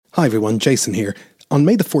Hi everyone, Jason here. On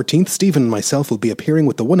May the 14th, Stephen and myself will be appearing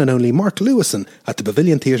with the one and only Mark Lewison at the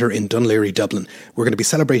Pavilion Theatre in Dunleary, Dublin. We're going to be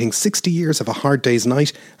celebrating 60 years of A Hard Day's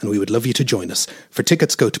Night, and we would love you to join us. For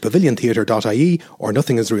tickets, go to paviliontheatre.ie or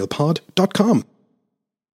nothingisrealpod.com.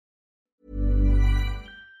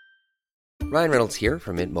 Ryan Reynolds here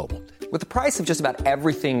from Mint Mobile. With the price of just about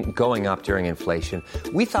everything going up during inflation,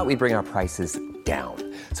 we thought we'd bring our prices down.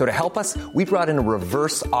 So to help us, we brought in a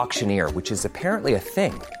reverse auctioneer, which is apparently a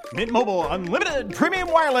thing. Mint Mobile Unlimited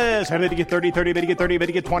Premium Wireless. How to get 30, 30, bit to get 30, bit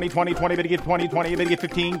to get 20, 20, 20, bit to get 20, 20, bit to get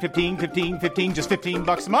 15, 15, 15, 15, just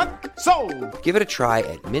 $15 a month? Sold! Give it a try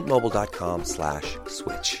at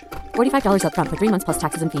mintmobile.com/switch. $45 up front for 3 months plus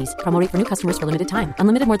taxes and fees. Promo rate for new customers for limited time.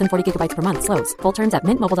 Unlimited more than 40 gigabytes per month. Slows full terms at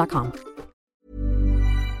mintmobile.com.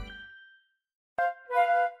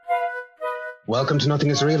 Welcome to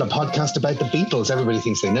Nothing Is Real, a podcast about the Beatles. Everybody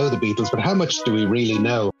thinks they know the Beatles, but how much do we really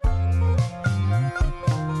know?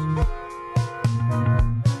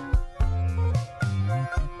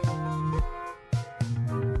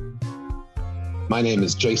 My name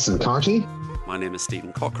is Jason Carty. My name is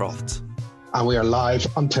Stephen Cockcroft. And we are live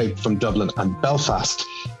on tape from Dublin and Belfast.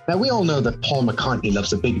 Now, we all know that Paul McCartney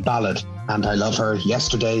loves a big ballad, and I Love Her,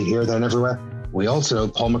 Yesterday, Here, There and Everywhere. We also know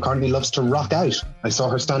Paul McCartney loves to rock out. I saw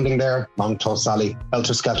her standing there, Long Tall Sally,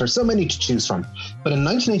 Helter Skelter, so many to choose from. But in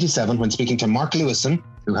 1987, when speaking to Mark Lewison,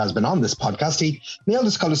 who has been on this podcast, he nailed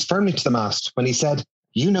his colours firmly to the mast when he said,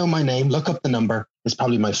 "You Know My Name, Look Up the Number" is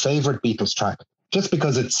probably my favourite Beatles track, just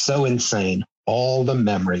because it's so insane, all the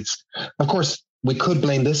memories. Of course, we could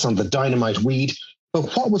blame this on the dynamite weed, but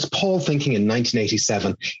what was Paul thinking in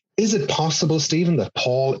 1987? Is it possible, Stephen, that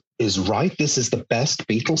Paul is right? This is the best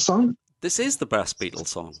Beatles song? This is the best Beatles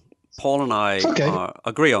song. Paul and I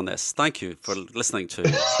agree on this. Thank you for listening to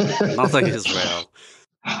Nothing Is Real.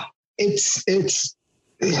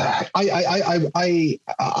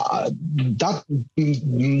 That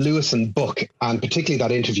Lewison book, and particularly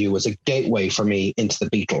that interview, was a gateway for me into the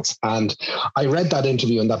Beatles. And I read that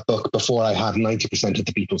interview and that book before I had 90% of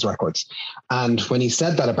the Beatles records. And when he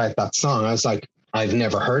said that about that song, I was like, I've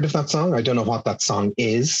never heard of that song. I don't know what that song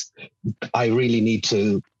is. I really need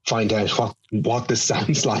to find out what this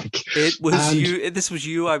sounds like. It was you. This was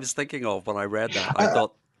you I was thinking of when I read that. I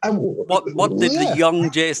thought, what did the young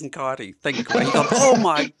Jason Carty think when he thought, oh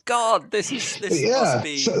my God, this must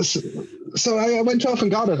be... So I went off and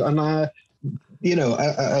got it, and I've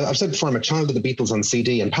said before, I'm a child of the Beatles on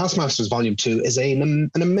CD, and Past Masters Volume 2 is an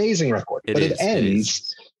amazing record. It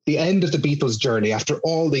ends... The end of the Beatles' journey after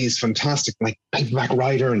all these fantastic, like Paperback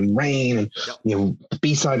Writer and Rain and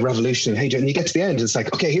B-Side Revolution and Hey Jude, and you get to the end, it's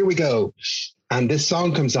like, okay, here we go. And this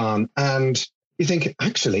song comes on, and you think,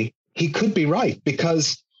 actually, he could be right,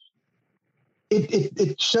 because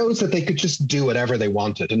it shows that they could just do whatever they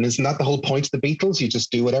wanted. And isn't that the whole point of the Beatles? You just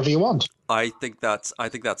do whatever you want. I think that's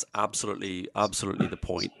absolutely the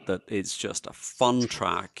point, that it's just a fun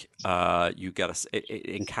track.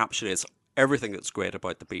 It encapsulates everything that's great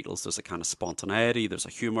about the Beatles. There's a kind of spontaneity, there's a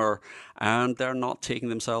humour, and they're not taking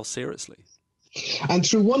themselves seriously. And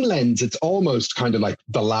through one lens, it's almost kind of like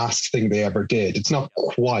the last thing they ever did. It's not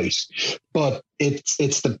quite, but it's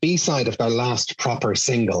the B-side of their last proper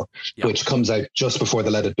single, which comes out just before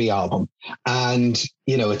the Let It Be album. And,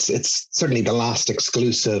 it's certainly the last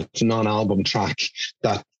exclusive non-album track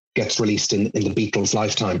that gets released in the Beatles'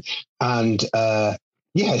 lifetime. And,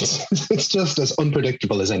 it's just as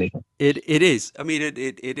unpredictable as anything. It is. I mean, it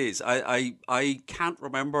is. I can't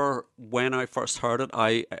remember when I first heard it.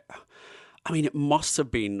 I mean, it must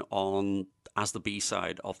have been on as the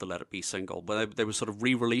B-side of the Let It Be single, but they were sort of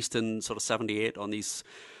re-released in sort of 78 on these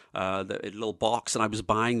the little box, and I was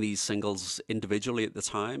buying these singles individually at the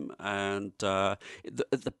time. And the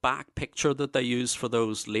back picture that they use for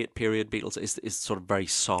those late period Beatles is sort of very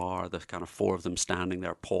sour. The kind of four of them standing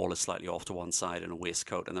there. Paul is slightly off to one side in a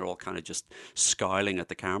waistcoat, and they're all kind of just scowling at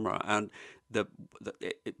the camera. And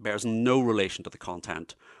it bears no relation to the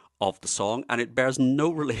content of the song, and it bears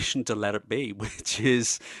no relation to Let It Be, which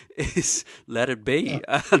is Let It Be.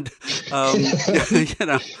 And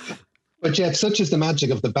But yet, such is the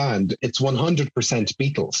magic of the band. It's 100%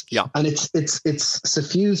 Beatles. Yeah. And it's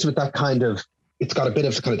suffused with that kind of, it's got a bit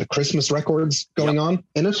of kind of the Christmas records going on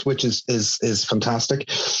in it, which is fantastic.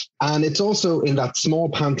 And it's also in that small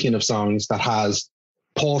pantheon of songs that has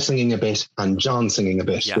Paul singing a bit and John singing a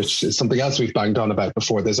bit, which is something else we've banged on about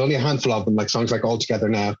before. There's only a handful of them, like songs like All Together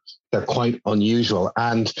Now. They're quite unusual.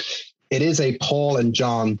 And it is a Paul and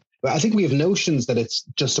John I think we have notions that it's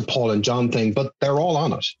just a Paul and John thing, but they're all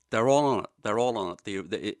on it. They're all on it. They're all on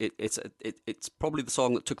it. It's probably the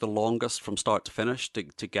song that took the longest from start to finish to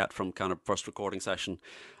get from kind of first recording session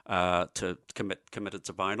to committed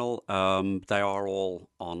to vinyl. They are all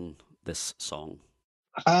on this song.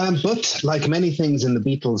 But like many things in the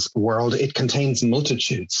Beatles world, it contains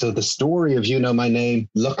multitudes. So the story of You Know My Name,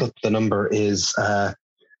 Look Up the Number is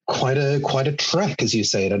quite a trek, as you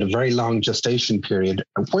say it, at a very long gestation period.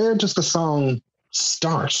 Where does the song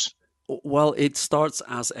start? Well, it starts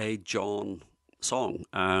as a John song,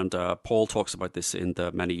 and Paul talks about this in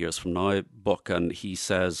the Many Years From Now book, and he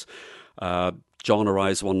says, John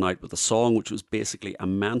arrives one night with a song which was basically a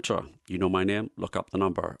mantra. You know my name, look up the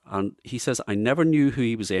number. And he says, I never knew who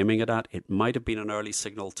he was aiming it at. It might have been an early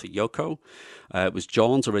signal to Yoko. It was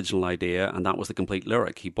John's original idea, and that was the complete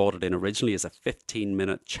lyric. He brought it in originally as a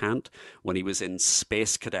 15-minute chant when he was in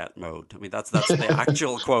space cadet mode. I mean, that's the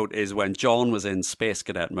actual quote, is when John was in space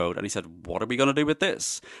cadet mode. And he said, what are we going to do with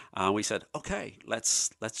this? And we said, okay, let's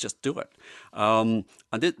just do it. And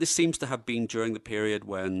this seems to have been during the period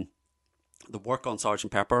when the work on Sgt.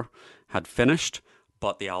 Pepper had finished,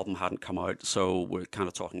 but the album hadn't come out. So we're kind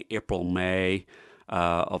of talking April, May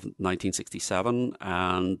of 1967.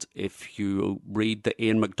 And if you read the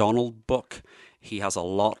Ian MacDonald book, he has a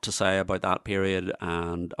lot to say about that period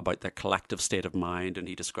and about their collective state of mind. And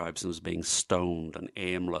he describes them as being stoned and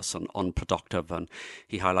aimless and unproductive. And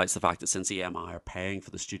he highlights the fact that since EMI are paying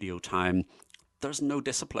for the studio time, there's no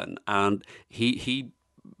discipline. And he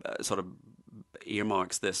sort of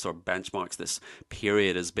earmarks this or benchmarks this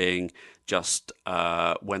period as being just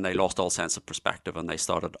when they lost all sense of perspective and they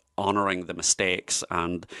started honoring the mistakes,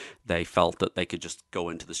 and they felt that they could just go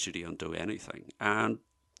into the studio and do anything. And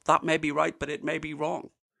that may be right, but it may be wrong.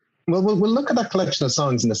 Well, we'll look at that collection of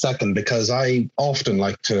songs in a second, because I often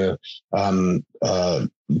like to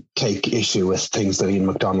take issue with things that Ian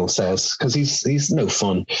MacDonald says, because he's no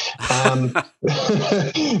fun.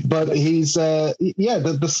 But he's,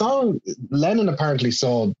 the song, Lennon apparently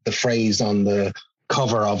saw the phrase on the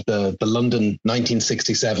cover of the London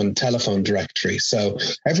 1967 telephone directory. So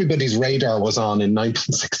everybody's radar was on in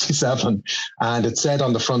 1967, and it said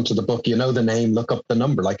on the front of the book, you know the name, look up the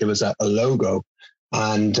number, like it was a logo.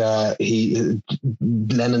 And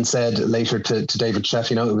Lennon said later to David Sheff,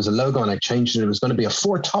 you know, it was a logo and I changed it. It was going to be a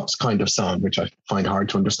Four Tops kind of sound, which I find hard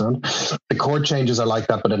to understand. The chord changes are like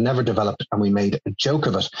that, but it never developed, and we made a joke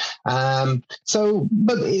of it.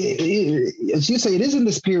 But as you say, it is in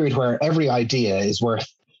this period where every idea is worth,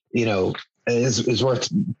 you know, is worth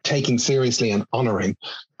taking seriously and honoring.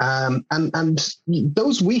 And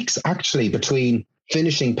those weeks actually between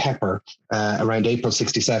finishing Pepper around April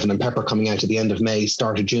 67 and Pepper coming out at the end of May,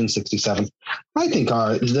 start of June 67, I think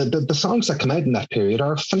are the songs that come out in that period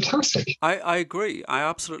are fantastic. I agree. I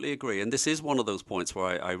absolutely agree. And this is one of those points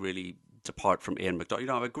where I really depart from Ian MacDonald. You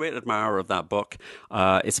know, I'm a great admirer of that book.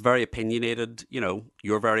 It's very opinionated. You know,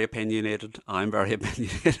 you're very opinionated. I'm very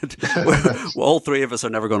opinionated. All three of us are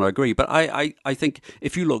never going to agree. But I think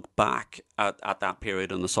if you look back at that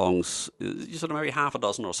period and the songs, you sort of maybe half a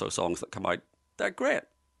dozen or so songs that come out, they're great.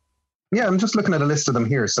 Yeah, I'm just looking at a list of them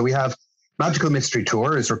here. So we have Magical Mystery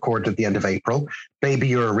Tour is recorded at the end of April. Baby,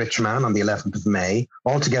 You're a Rich Man on the 11th of May.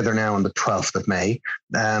 All Together Now on the 12th of May.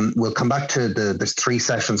 We'll come back to there's 3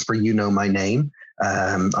 sessions for You Know My Name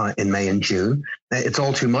in May and June. It's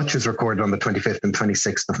All Too Much is recorded on the 25th and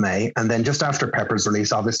 26th of May. And then just after Pepper's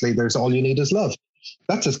release, obviously, there's All You Need Is Love.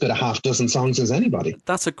 That's as good a half dozen songs as anybody.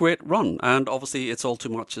 That's a great run, and obviously, It's All Too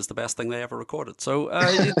Much is the best thing they ever recorded. So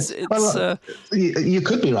it's well, you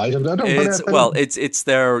could be right. It's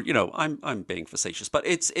their, you know, I'm being facetious, but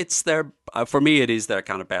it's their for me, it is their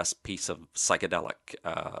kind of best piece of psychedelic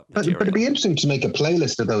material. But it'd be interesting to make a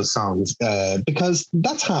playlist of those songs because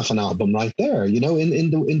that's half an album right there. You know,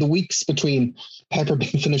 in the weeks between Pepper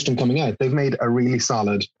being finished and coming out, they've made a really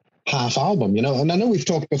solid half album, you know. And I know we've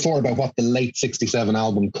talked before about what the late 67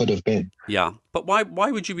 album could have been. Yeah, but why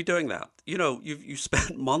would you be doing that? You know, you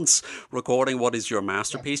spent months recording what is your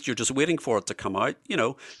masterpiece. You're just waiting for it to come out. You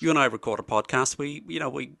know, you and I record a podcast. We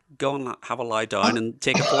go and have a lie down and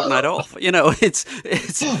take a fortnight off. You know, it's.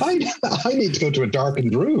 I need to go to a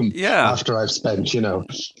darkened room. Yeah. After I've spent, you know,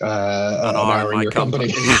 an hour in your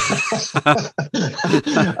company.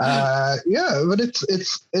 Yeah, but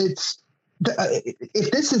it's. If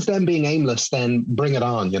this is them being aimless, then bring it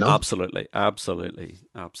on, you know? Absolutely.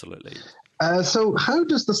 So how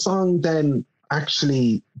does the song then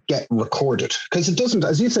actually get recorded? Because it doesn't,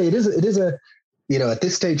 as you say, it is a, you know, at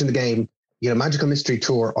this stage in the game, you know, Magical Mystery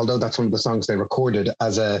Tour, although that's one of the songs they recorded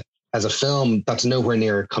as a film, that's nowhere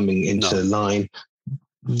near coming into line.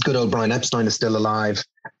 Good old Brian Epstein is still alive.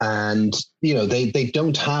 and they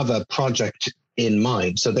don't have a project in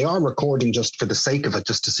mind, so they are recording just for the sake of it,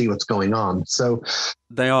 just to see what's going on. So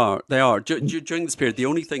they are during this period. The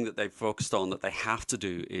only thing that they've focused on that they have to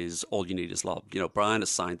do is All You Need Is Love. Brian has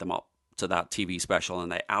signed them up to that TV special,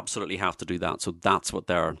 and they absolutely have to do that. So that's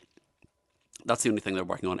the only thing they're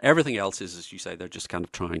working on. Everything else is, as you say, they're just kind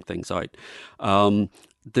of trying things out.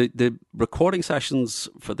 The recording sessions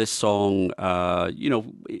for this song,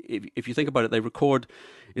 if you think about it, they record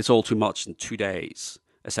It's All Too Much in 2 days,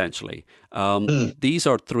 essentially. These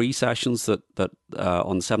are 3 sessions that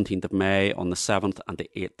on the 17th of May, on the 7th, and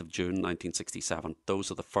the 8th of June, 1967.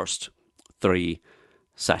 Those are the first 3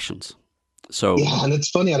 sessions. So yeah, and it's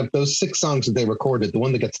funny, out of those 6 songs that they recorded, the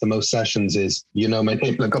one that gets the most sessions is "You Know My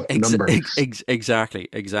Name, Look Up the Number." Exactly.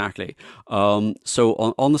 So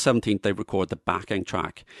on the 17th, they record the backing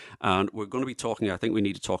track, and we're going to be talking. I think we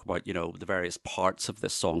need to talk about the various parts of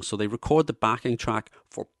this song. So they record the backing track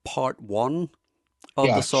for part 1 of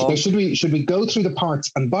the song. So should we go through the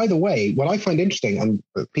parts? And by the way, what I find interesting, and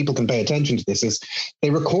people can pay attention to this, is they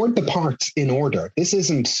record the parts in order. This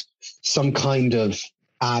isn't some kind of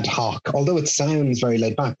ad hoc, although it sounds very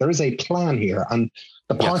laid back. There is a plan here, and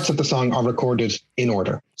the parts of the song are recorded in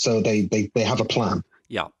order. So they have a plan.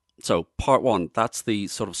 Yeah. So part 1, that's the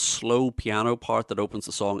sort of slow piano part that opens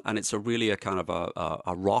the song, and it's really a kind of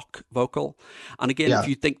a rock vocal. And again, if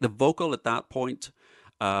you think the vocal at that point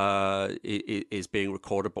is being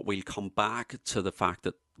recorded, but we'll come back to the fact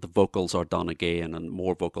that the vocals are done again and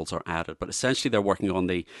more vocals are added. But essentially, they're working on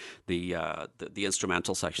the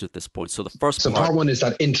instrumental section at this point. So the first part 1 is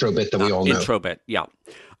that intro bit that we all know. Intro bit, yeah.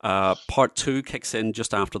 Part 2 kicks in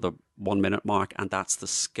just after the 1 minute mark, and that's the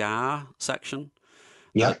ska section.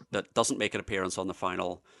 Yeah, that doesn't make an appearance on the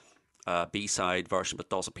final B-side version, but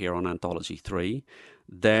does appear on Anthology 3.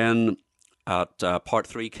 Then part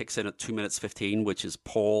 3 kicks in at 2 minutes 15, which is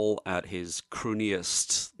Paul at his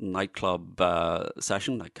crooniest nightclub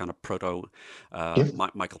session, like kind of proto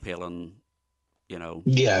Michael Palin,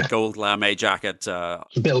 gold lame jacket,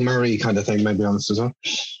 Bill Murray kind of thing, maybe honest as well.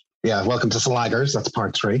 Yeah, Welcome to Slaggers. That's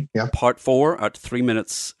part 3. Yeah. Part 4 at 3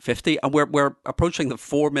 minutes 50, and we're approaching the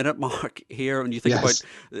 4 minute mark here. And you think about,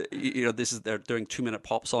 they're doing 2 minute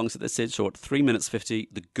pop songs at this stage. So at 3 minutes 50,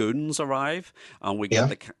 the Goons arrive, and we get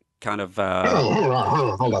the kind of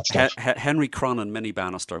Henry Cronin, Minnie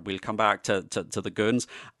Bannister. We'll come back to the Goons,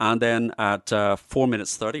 and then at 4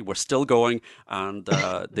 minutes 30, we're still going, and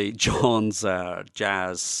the John's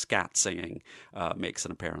jazz scat singing makes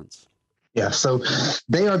an appearance. Yeah, so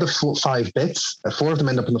they are the 5 bits. 4 of them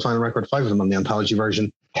end up in the final record, 5 of them on the anthology version.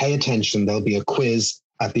 Pay attention, there'll be a quiz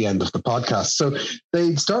at the end of the podcast. So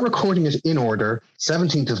they start recording it in order.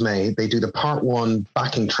 17th of May, they do the part 1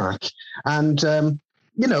 backing track. And, as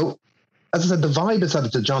I said, the vibe is that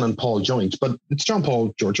it's a John and Paul joint, but it's John,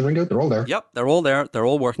 Paul, George, and Ringo. They're all there. Yep, they're all there. They're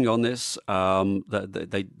all working on this.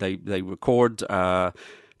 They record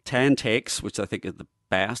 10 takes, which I think is the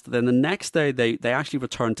best. Then the next day, they actually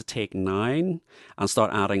return to take 9 and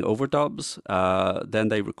start adding overdubs. Then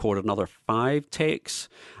they record another 5 takes.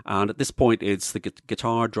 And at this point, it's the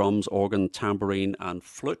guitar, drums, organ, tambourine, and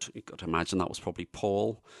flute. You've got to imagine that was probably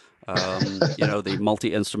Paul, the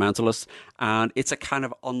multi-instrumentalist. And it's a kind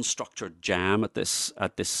of unstructured jam at this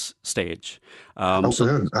stage.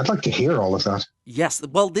 So I'd like to hear all of that. Yes,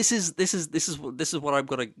 well, this is what I'm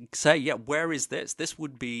going to say. Yeah, where is this? This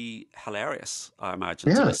would be hilarious, I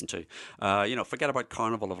imagine, to listen to. Forget about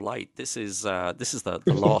Carnival of Light. This is the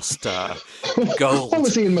lost gold. What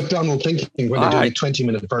was Ian McDonald thinking when they did a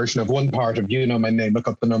 20-minute version of one part of "You Know My Name, Look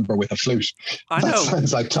Up the Number" with a flute? I know. That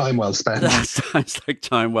sounds like time well spent. That sounds like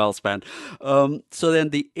time well spent. So then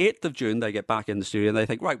the 8th of June, they get back in the studio and they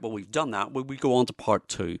think, right, well, we've done that. We go on to part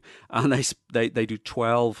 2, and they do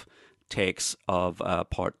 12 takes of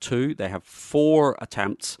part 2. They have 4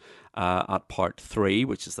 attempts at part 3,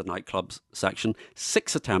 which is the nightclub section,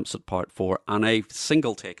 6 attempts at part 4, and a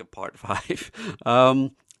single take of part 5.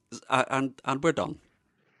 And we're done.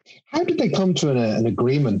 How did they come to an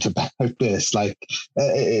agreement about this? Like,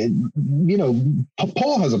 Paul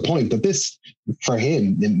has a point that this, for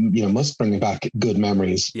him, must bring back good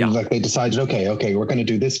memories. Yeah. Like they decided, okay, we're going to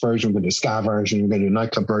do this version, we're going to do a ska version, we're going to do a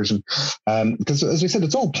nightclub version. Because as we said,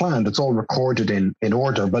 it's all planned, it's all recorded in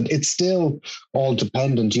order, but it's still all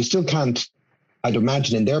dependent. You still can't, I'd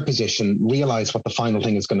imagine, in their position, realize what the final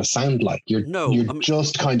thing is going to sound like. You're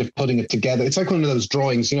just kind of putting it together. It's like one of those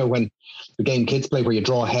drawings, when the game kids play where you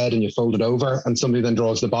draw a head and you fold it over, and somebody then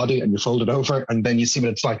draws the body and you fold it over, and then you see what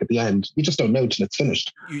it's like at the end. You just don't know till it's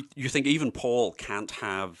finished. You think even Paul can't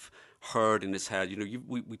have heard in his head. You know,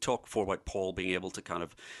 we talked before about Paul being able to kind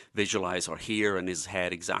of visualize or hear in his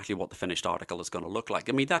head exactly what the finished article is going to look like.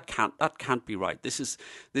 I mean, that can't be right. This is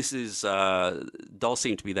does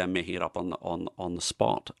seem to be them making it up on the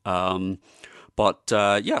spot. But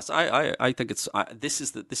yes, I think this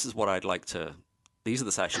is what I'd like to. These are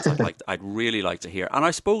the sessions I'd really like to hear. And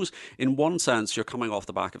I suppose in one sense, you're coming off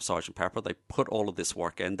the back of Sgt. Pepper. They put all of this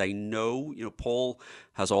work in. They know, you know, Paul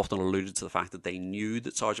has often alluded to the fact that they knew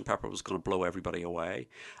that Sgt. Pepper was going to blow everybody away.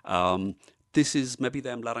 This is maybe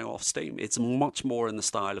them letting off steam. It's much more in the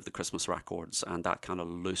style of the Christmas records and that kind of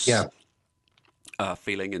loose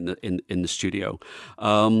feeling in the studio.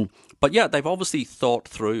 But yeah, they've obviously thought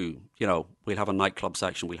through, you know, we'll have a nightclub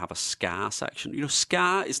section, we'll have a ska section. You know,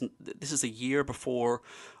 this is a year before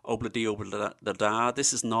Obla Di Obla Da.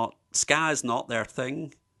 Ska is not their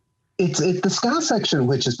thing. It's the ska section,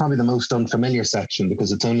 which is probably the most unfamiliar section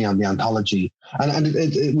because it's only on the anthology. And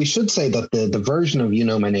we should say that the version of You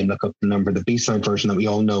Know My Name, Look Up the Number, the B-side version that we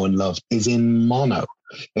all know and love, is in mono.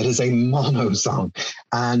 It is a mono song.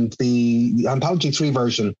 And the Anthology 3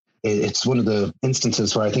 version, it's one of the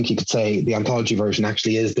instances where I think you could say the Anthology version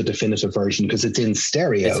actually is the definitive version because it's in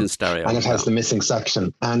stereo. It's in stereo. And it has the missing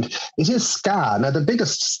section. And it is ska. Now, the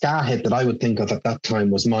biggest ska hit that I would think of at that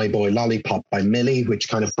time was My Boy Lollipop by Millie, which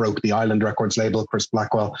kind of broke the Island Records label, Chris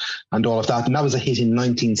Blackwell, and all of that. And that was a hit in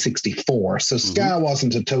 1964. So ska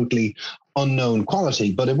wasn't a totally unknown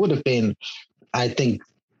quality, but it would have been, I think,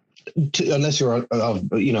 unless you're of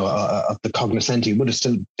the cognoscenti, it would have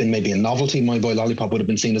still been maybe a novelty. My Boy Lollipop would have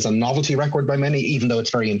been seen as a novelty record by many, even though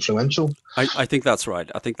it's very influential. I think that's right.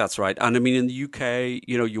 And I mean, in the UK,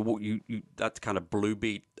 you know, you that kind of blue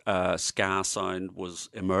beat ska sound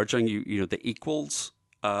was emerging. You know, the Equals,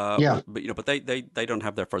 but you know, but they don't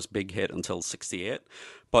have their first big hit until '68.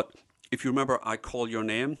 But if you remember, I Call Your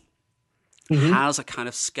Name has a kind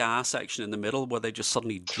of ska section in the middle where they just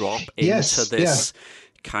suddenly drop into this.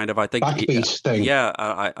 Kind of, I think, backbeat thing. Yeah,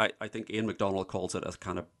 I think Ian MacDonald calls it a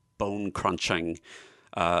kind of bone crunching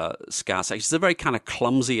ska section. It's a very kind of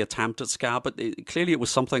clumsy attempt at ska, but clearly it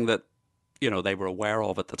was something that, you know, they were aware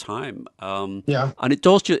of at the time. And it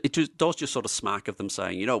does just sort of smack of them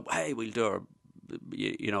saying, you know, hey, we'll do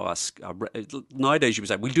nowadays you would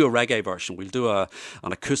say we'll do a reggae version, we'll do an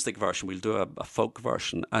acoustic version, we'll do a folk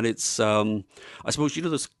version, and it's I suppose, you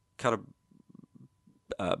know, this kind of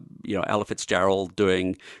Ella Fitzgerald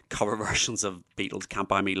doing cover versions of Beatles' "Can't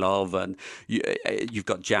Buy Me Love," and you've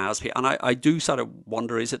got jazz. And I do sort of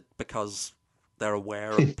wonder, is it because they're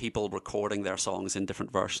aware of people recording their songs in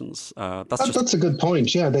different versions? That's a good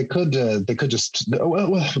point. Yeah, they could just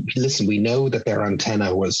listen. We know that their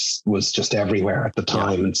antenna was just everywhere at the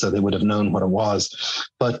time, and so they would have known what it was.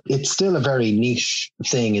 But it's still a very niche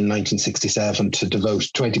thing in 1967 to devote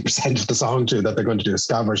 20% of the song to, that they're going to do a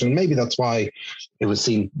ska version. Maybe that's why it was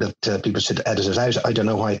seen that people should edit it out. I don't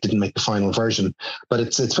know why it didn't make the final version, but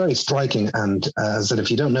it's very striking. And as I said,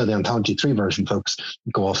 if you don't know the Anthology 3 version, folks,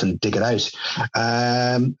 go off and dig it out.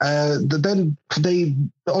 Then they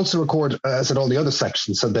also record, as at all the other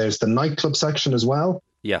sections. So there's the nightclub section as well.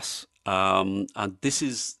 Yes. And this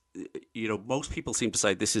is, you know, most people seem to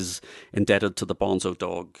say this is indebted to the Bonzo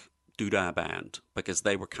Dog Doodah Band because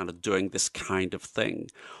they were kind of doing this kind of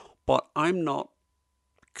thing. But I'm not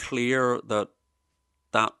clear that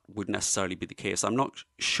would necessarily be the case. I'm not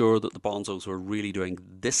sure that the Bonzos were really doing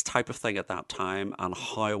this type of thing at that time and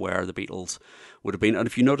how aware the Beatles would have been. And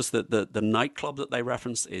if you notice that the nightclub that they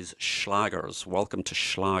reference is Schlagers. Welcome to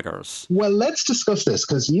Schlagers. Well, let's discuss this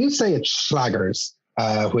because you say it's Schlagers,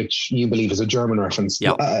 which you believe is a German reference.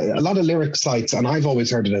 Yep. A lot of lyric sites, and I've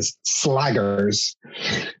always heard it as Slaggers,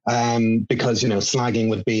 because, you know, slagging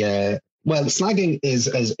would be slagging is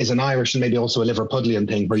an Irish and maybe also a Liverpudlian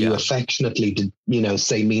thing where you affectionately,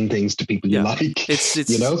 say mean things to people you like. It's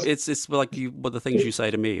you know, it's like the things you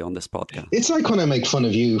say to me on this podcast. It's like when I make fun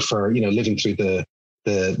of you for living through the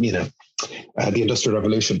Industrial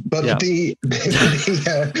Revolution, but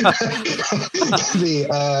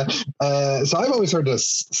so I've always heard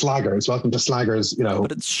this Slaggers. Welcome to Slaggers,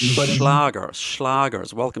 but it's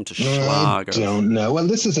Schlagers. Welcome to Schlagers. I don't know. Well,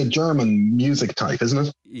 this is a German music type, isn't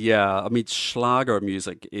it? Yeah, I mean, Schlager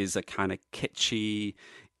music is a kind of kitschy,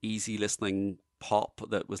 easy listening pop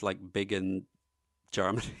that was like big in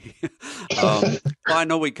Germany. But I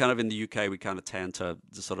know we kind of in the UK we kind of tend to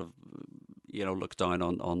sort of look down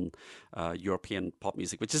on European pop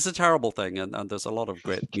music, which is a terrible thing, and there's a lot of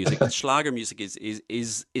great music. But Schlager music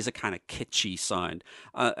is a kind of kitschy sound,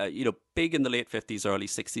 big in the late 50s, early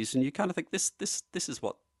 60s, and you kind of think this is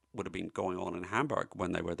what would have been going on in Hamburg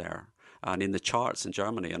when they were there, and in the charts in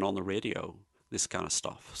Germany and on the radio, this kind of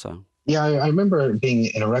stuff. So Yeah, I remember being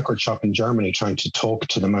in a record shop in Germany trying to talk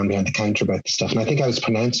to the man behind the counter about the stuff. And I think I was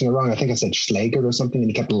pronouncing it wrong. I think I said Schlager or something, and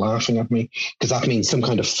he kept laughing at me because that means some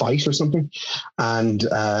kind of fight or something. And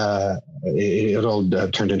it all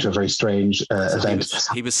turned into a very strange event.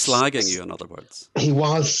 He was slagging you, in other words. He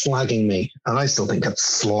was slagging me. And I still think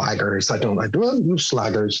it's slaggers. I don't like, well,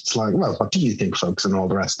 slaggers, slag. Well, what do you think, folks, and all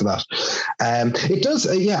the rest of that? It does,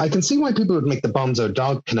 I can see why people would make the Bonzo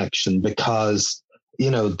Dog connection because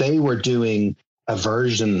they were doing a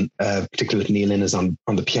version, particularly with Neil Innes on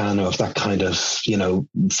the piano, of that kind of,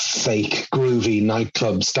 fake groovy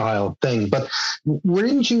nightclub style thing. But we're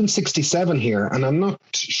in June 67 here, and I'm not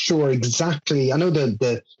sure exactly. I know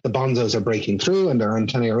the Bonzos are breaking through and their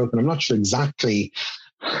antennae are open. I'm not sure exactly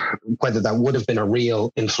whether that would have been a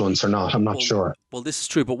real influence or not. I'm not sure. Well, this is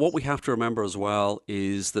true, but what we have to remember as well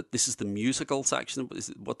is that this is the musical section.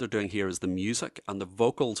 What they're doing here is the music, and the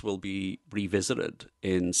vocals will be revisited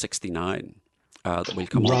in 69. That we'll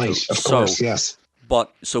come on to. Of course, yes.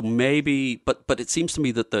 But it seems to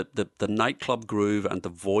me that the nightclub groove and the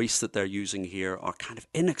voice that they're using here are kind of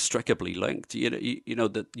inextricably linked.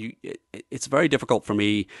 It's very difficult for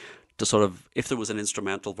me to sort of, if there was an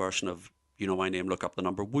instrumental version of My Name, Look Up the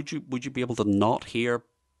Number, would you be able to not hear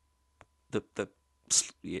the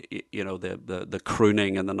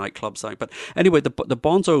crooning and the nightclub sound? But anyway, the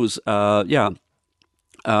Bonzos,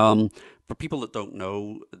 for people that don't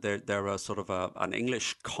know, they're a sort of an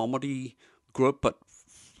English comedy group, but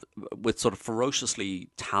with sort of ferociously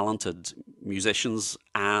talented musicians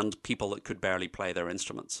and people that could barely play their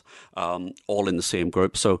instruments, all in the same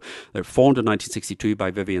group. So they're formed in 1962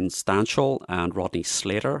 by Vivian Stanshall and Rodney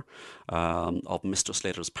Slater of Mr.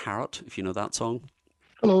 Slater's Parrot, if you know that song.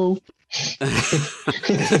 Hello.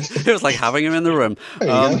 It was like having him in the room.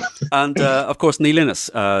 And of course, Neil Innes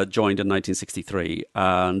joined in 1963,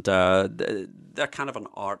 and they're kind of an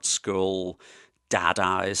art school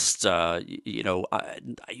Dadaist,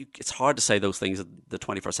 it's hard to say those things in the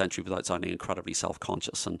 21st century without sounding incredibly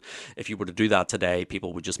self-conscious. And if you were to do that today,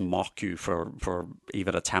 people would just mock you for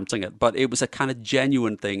even attempting it. But it was a kind of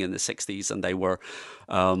genuine thing in the 60s, and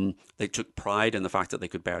they took pride in the fact that they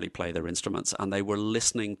could barely play their instruments, and they were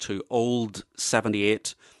listening to old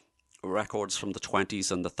 78 records from the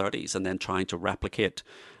 20s and the 30s, and then trying to replicate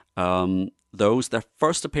those. Their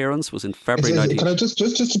first appearance was in February. Can I just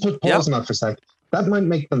to put pause on that for a sec? That might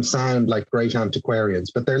make them sound like great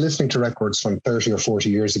antiquarians, but they're listening to records from 30 or 40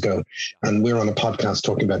 years ago, and we're on a podcast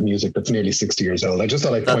talking about music that's nearly 60 years old. I just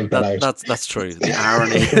thought I'd point that out. That's true. The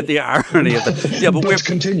irony of the. Yeah, but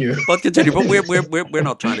continue. But we're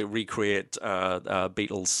not trying to recreate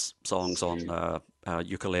Beatles songs on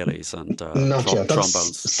ukuleles and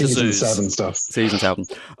trombones. Season 7 stuff. Season 7.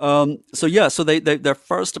 So their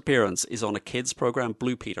first appearance is on a kids program,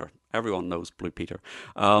 Blue Peter. Everyone knows Blue Peter.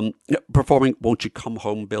 Performing "Won't You Come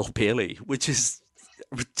Home, Bill Bailey," which is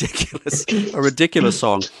a ridiculous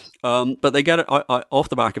song. But they get it off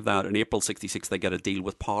the back of that in April '66. They get a deal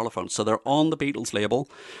with Parlophone, so they're on the Beatles label.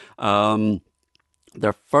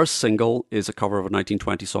 Their first single is a cover of a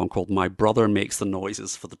 1920 song called "My Brother Makes the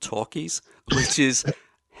Noises for the Talkies," which is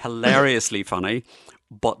hilariously funny,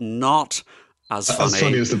 but not as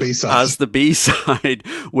funny as the B-side.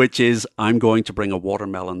 Which is "I'm going to bring a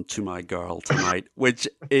watermelon to my girl tonight," which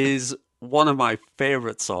is one of my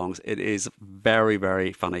favorite songs. It is very,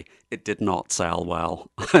 very funny. It did not sell well,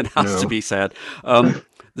 it has to be said. The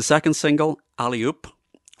second single, "Alley Oop,"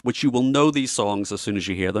 which you will know these songs as soon as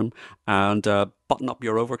you hear them, and "Button Up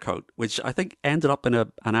Your Overcoat," which I think ended up in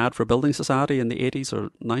an ad for Building Society in the 80s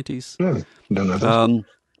or 90s. Don't know that.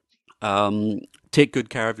 "Take Good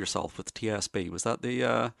Care of Yourself" with TSB. Was that the...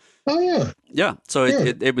 Oh, yeah. Yeah, so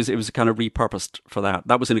yeah. It was kind of repurposed for that.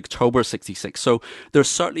 That was in October 66. So there's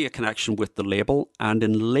certainly a connection with the label. And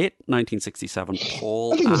in late 1967,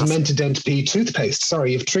 Paul... I think it was Mentadent P toothpaste.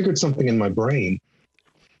 Sorry, you've triggered something in my brain.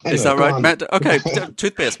 Anyway, is that right? Okay,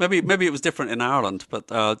 toothpaste. Maybe it was different in Ireland, but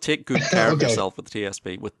 "Take Good Care of Yourself" with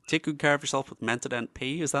TSB. "Take Good Care of Yourself" with Mentadent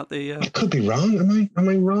P. Is that the? I could be wrong. Am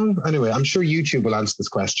I wrong? Anyway, I'm sure YouTube will answer this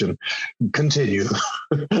question. Continue.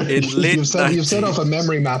 You've set off a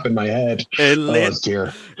memory map in my head.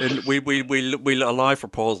 Dear. We'll allow for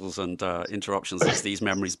pauses and interruptions as these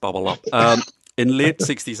memories bubble up. In late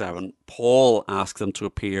 '67, Paul asked them to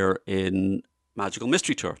appear in Magical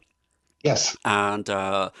Mystery Tour. Yes, and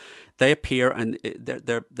they appear, and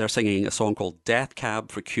they're singing a song called "Death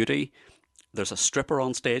Cab for Cutie." There's a stripper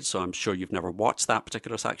on stage, so I'm sure you've never watched that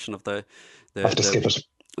particular section of the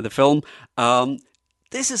film.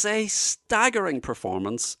 This is a staggering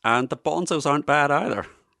performance, and the Bonzos aren't bad either.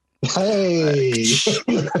 Hey.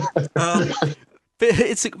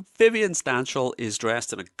 It's Vivian Stanshall is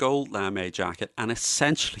dressed in a gold lame jacket and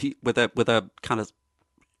essentially with a kind of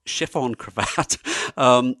chiffon cravat,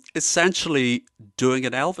 essentially doing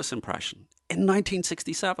an Elvis impression in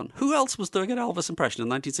 1967. Who else was doing an Elvis impression in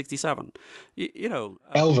 1967?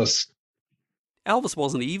 Elvis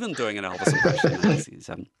wasn't even doing an Elvis impression in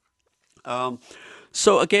 1967.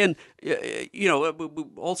 So again, we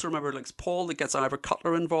also remember like Paul that gets Ivor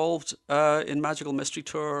Cutler involved in Magical Mystery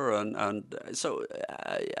Tour, and so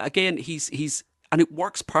again he's and it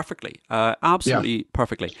works perfectly, absolutely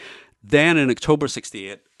perfectly. Then in October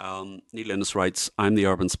 '68, Neil Innes writes "I'm the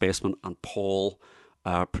Urban Spaceman," and Paul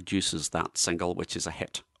produces that single, which is a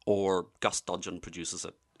hit, or Gus Dudgeon produces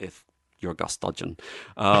it if you're Gus Dudgeon.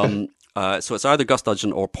 So it's either Gus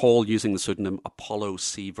Dudgeon or Paul using the pseudonym Apollo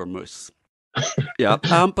C. Vermouth. Yeah,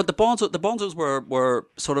 but the Bonzos were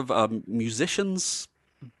sort of a musicians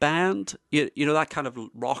band, you know, that kind of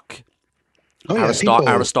rock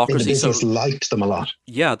aristocracy. So liked them a lot.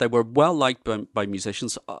 Yeah, they were well liked by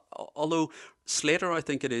musicians. Although Slater, I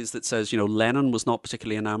think it is, that says, you know, Lennon was not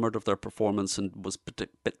particularly enamored of their performance and was a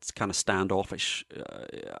bit kind of standoffish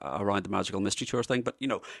around the Magical Mystery Tour thing. But, you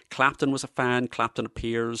know, Clapton was a fan. Clapton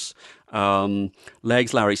appears.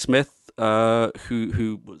 Legs Larry Smith,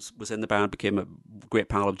 who was in the band, became a great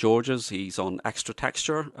pal of George's. He's on Extra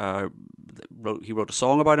Texture. He wrote a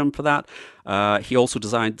song about him for that. He also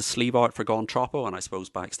designed the sleeve art for Gone Troppo, and I suppose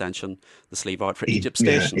by extension the sleeve art for Egypt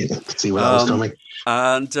Station. Yeah, see where that was coming.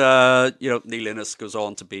 And you know, Neil Innes goes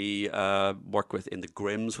on to be work with in the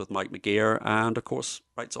Grims with Mike McGear, and of course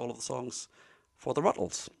writes all of the songs for the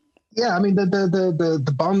Ruttles. Yeah, I mean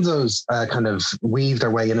the Bonzos kind of weave their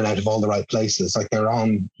way in and out of all the right places. Like they're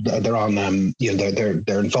on you know,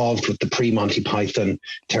 they're involved with the pre-Monty Python,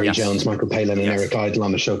 Terry Jones, Michael Palin, and Eric Idle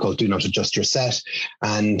on a show called Do Not Adjust Your Set,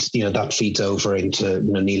 and you know that feeds over into,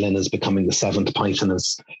 you know, Neil Innes becoming the seventh Python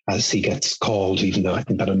as he gets called, even though I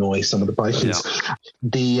think that annoys some of the Pythons. Yeah.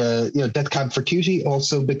 The you know, Death Cab for Cutie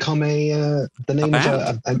also become the name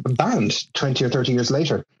of a band 20 or 30 years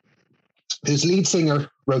later, whose lead singer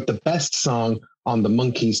wrote the best song on the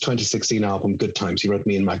Monkees 2016 album, Good Times. He wrote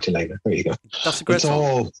Me and Magdalena. There you go. That's a great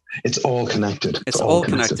song. It's all connected. It's all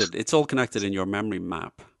connected. It's all connected in your memory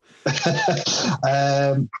map.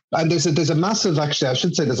 And there's a massive, actually, I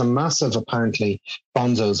should say there's a massive, apparently,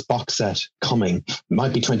 Bonzo's box set coming. It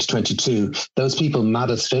might be 2022. Those people,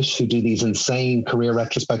 Mad as Fish, who do these insane career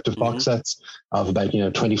retrospective box sets of about, you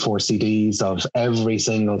know, 24 CDs of every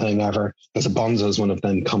single thing ever. There's a Bonzo's one of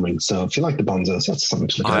them coming. So if you like the Bonzo's, that's something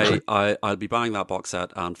to look out for. I'll be buying that box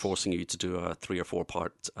set and forcing you to do a 3 or 4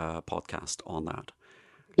 part podcast on that.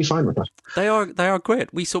 Be fine with that. They are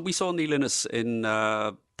great. We saw Neil Innes in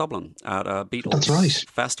Dublin at a Beatles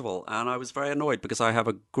festival, and I was very annoyed because I have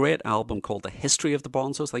a great album called The History of the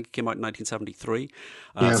Bonzos. I think it came out in 1973.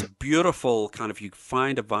 It's a beautiful kind of, you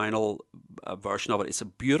find a vinyl version of it. It's a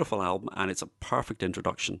beautiful album, and it's a perfect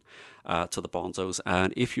introduction to the Bonzos.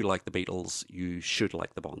 And if you like the Beatles, you should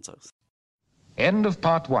like the Bonzos. End of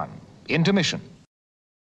part 1. Intermission.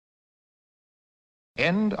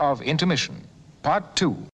 End of intermission. Part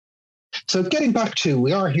 2. So getting back to,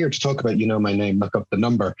 we are here to talk about You Know My Name, Look Up the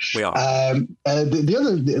Number. We are.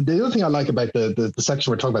 The other thing I like about the section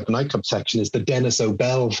we're talking about, the nightclub section, is the Dennis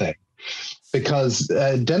O'Bell thing. Because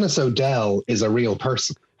Dennis O'Dell is a real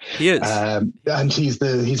person. He is. And he's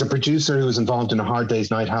a producer who was involved in A Hard Day's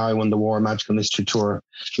Night, How I Won the War, Magical Mystery Tour,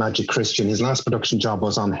 Magic Christian. His last production job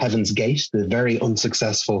was on Heaven's Gate, the very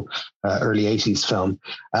unsuccessful early 80s film.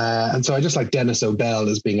 And so I just like Dennis O'Bell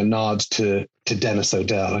as being a nod to Dennis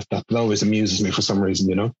O'Dell. That always amuses me for some reason,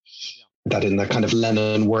 you know, that in that kind of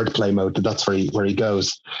Lennon wordplay mode, that's where he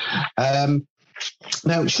goes.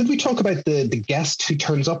 Now, should we talk about the guest who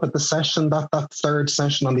turns up at the session, that third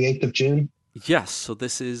session on the 8th of June? Yes, so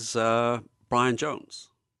this is Brian Jones.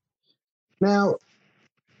 Now,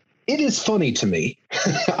 it is funny to me,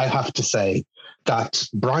 I have to say, that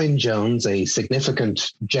Brian Jones, a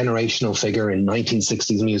significant generational figure in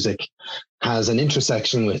 1960s music, has an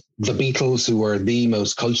intersection with the Beatles, who were the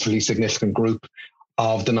most culturally significant group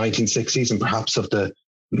of the 1960s and perhaps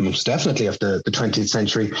most definitely of the 20th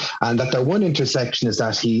century, and that their one intersection is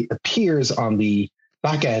that he appears on the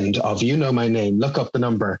back end of You Know My Name, Look Up the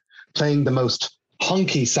Number, playing the most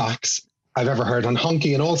honky sax I've ever heard, and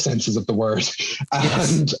honky in all senses of the word.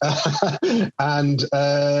 And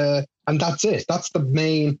that's it. That's the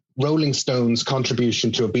main Rolling Stones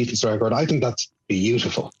contribution to a Beatles record. I think that's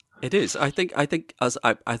beautiful. It is. I think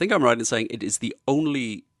I'm right in saying it is the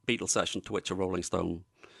only Beatles session to which a Rolling Stone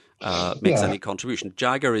makes any contribution.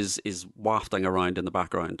 Jagger is wafting around in the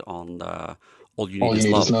background on All You Need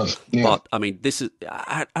Is Love. Yeah. But I mean, this is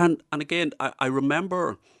and again, I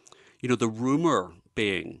remember, the rumor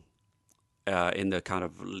being in the kind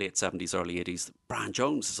of late 70s, early 80s, Brian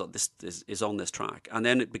Jones is on this track, and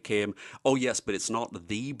then it became, oh yes, but it's not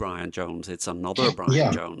the Brian Jones, it's another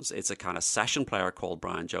Brian Jones. It's a kind of session player called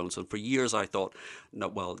Brian Jones, and for years I thought, no,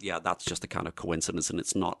 well, yeah, that's just a kind of coincidence, and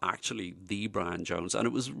it's not actually the Brian Jones. And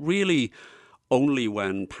it was really only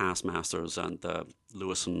when Past Masters and the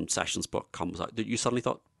Lewisohn Sessions book comes out that you suddenly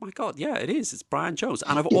thought, my God, yeah, it is. It's Brian Jones.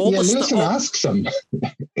 And of all Lewisohn asks him,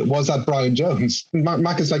 was that Brian Jones?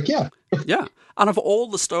 Mac is like, yeah. Yeah. And of all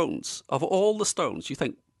the Stones, you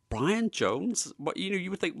think, Brian Jones? But, you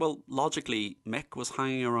would think, well, logically, Mick was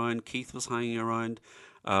hanging around, Keith was hanging around.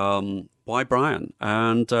 Why Brian?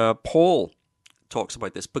 And Paul talks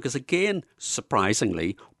about this because, again,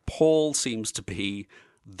 surprisingly, Paul seems to be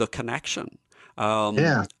the connection.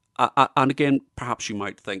 And again, perhaps you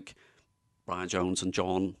might think Brian Jones and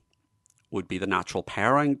John would be the natural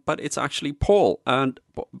pairing, but it's actually Paul. And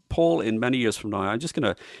Paul, in many years from now, I'm just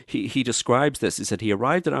going to... He describes this. He said he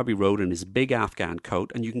arrived at Abbey Road in his big Afghan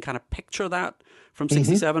coat, and you can kind of picture that from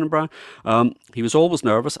 67 and Brian. He was always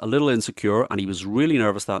nervous, a little insecure, and he was really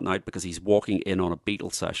nervous that night because he's walking in on a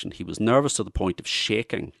Beatles session. He was nervous to the point of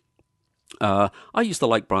shaking. I used to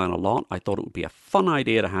like Brian a lot. I thought it would be a fun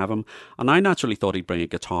idea to have him, and I naturally thought he'd bring a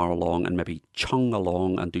guitar along and maybe chung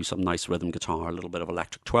along and do some nice rhythm guitar, a little bit of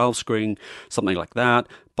electric 12 string, something like that.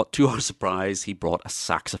 But to our surprise, he brought a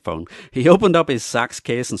saxophone. He opened up his sax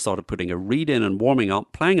case and started putting a reed in and warming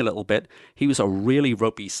up, playing a little bit. He was a really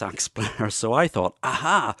ropey sax player, so I thought,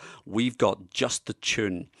 aha, we've got just the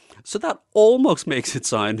tune. So that almost makes it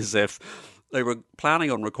sound as if they were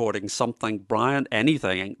planning on recording something, Brian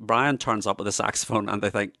turns up with a saxophone and they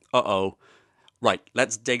think, uh-oh, right,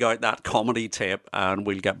 let's dig out that comedy tape and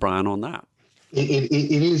we'll get Brian on that. It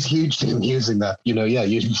is hugely amusing that, you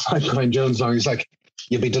find Brian Jones and he's like,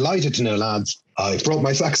 you'll be delighted to know, lads, I brought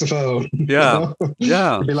my saxophone. Yeah,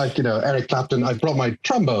 yeah. It'd be like, Eric Clapton, I brought my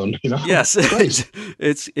trombone, Yes,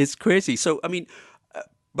 it's crazy. So, I mean,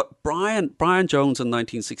 but Brian Jones in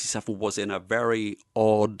 1967 was in a very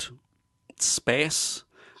odd space.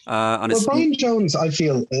 Brian Jones, I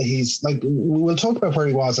feel he's like, we'll talk about where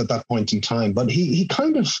he was at that point in time, but he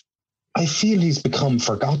kind of, I feel he's become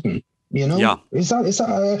forgotten. Yeah. Is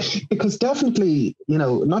that because definitely,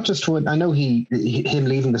 not just when I know him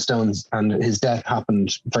leaving the Stones and his death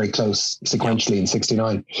happened very close sequentially in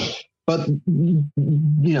 69. But,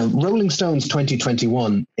 Rolling Stones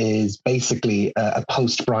 2021 is basically a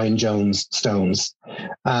post-Brian Jones Stones.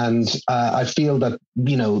 And I feel that,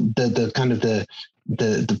 the kind of the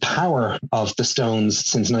power of the Stones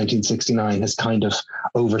since 1969 has kind of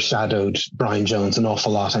overshadowed Brian Jones an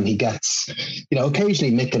awful lot. And he gets,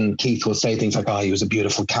 occasionally Mick and Keith will say things like, oh, he was a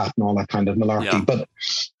beautiful cat and all that kind of malarkey. Yeah. But,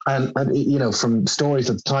 and from stories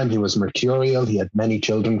at the time, he was mercurial. He had many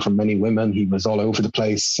children from many women. He was all over the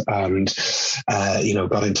place and,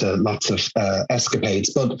 got into lots of escapades.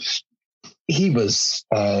 But he was...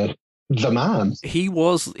 the man. He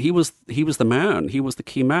was the man. He was the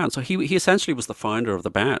key man. So he essentially was the founder of the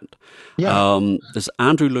band. Yeah. There's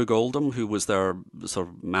Andrew Loog Oldham, who was their sort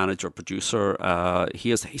of manager, producer.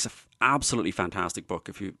 He's a absolutely fantastic book.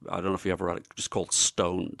 I don't know if you ever read it, just called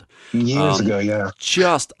Stoned. Years ago, yeah.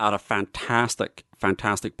 Just at a fantastic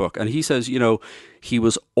book. And he says, he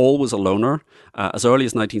was always a loner. As early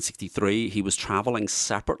as 1963, he was traveling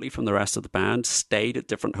separately from the rest of the band, stayed at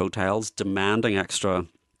different hotels, demanding extra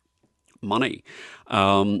money.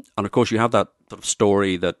 And of course, you have that sort of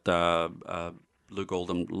story that Loog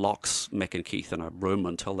Oldham locks Mick and Keith in a room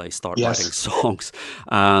until they start writing songs.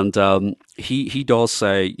 And he does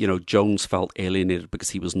say, Jones felt alienated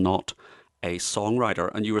because he was not a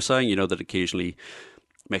songwriter. And you were saying, that occasionally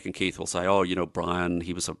Mick and Keith will say, oh, Brian,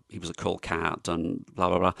 he was a cool cat and blah,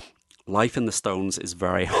 blah, blah. Life in the Stones is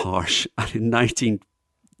very harsh. And in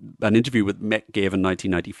an interview with Mick gave in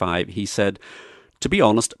 1995, he said, to be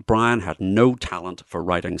honest, Brian had no talent for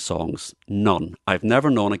writing songs. None. I've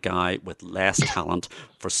never known a guy with less talent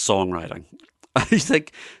for songwriting. I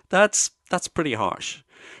think that's pretty harsh.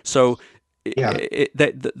 So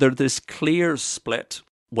there's this clear split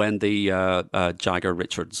when the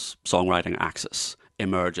Jagger-Richards songwriting axis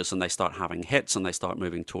emerges and they start having hits and they start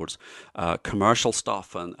moving towards commercial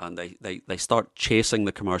stuff and they start chasing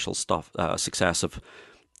the commercial stuff success of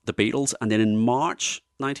the Beatles. And then in March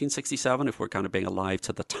 1967, if we're kind of being alive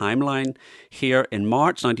to the timeline here, in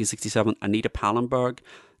March 1967, Anita Pallenberg,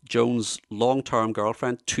 Jones' long-term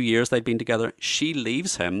girlfriend, 2 years they'd been together, she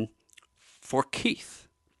leaves him for Keith.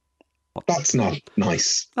 That's not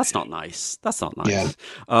nice. That's not nice. That's not nice.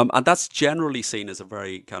 Yeah. And that's generally seen as a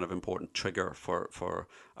very kind of important trigger for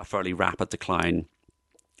a fairly rapid decline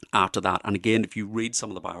after that. And again, if you read some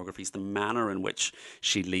of the biographies, the manner in which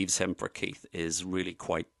she leaves him for Keith is really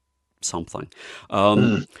quite something.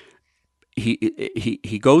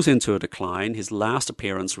 He goes into a decline. His last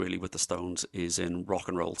appearance really with the Stones is in Rock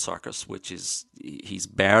and Roll Circus, which is he's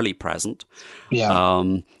barely present. Yeah.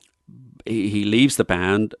 He leaves the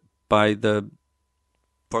band. By the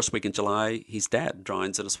first week in July, he's dead,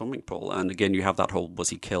 drowns in a swimming pool. And again, you have that whole,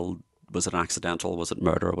 was he killed? Was it accidental? Was it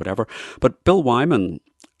murder or whatever? But Bill Wyman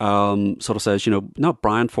sort of says, no,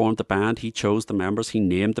 Brian formed the band. He chose the members. He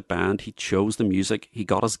named the band. He chose the music. He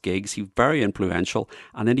got us gigs. He was very influential.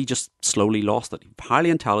 And then he just slowly lost it. Highly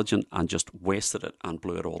intelligent and just wasted it and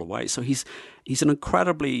blew it all away. So he's an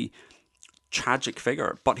incredibly tragic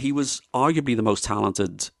figure, but he was arguably the most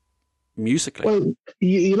talented musically. Well,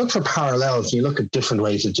 you look for parallels, you look at different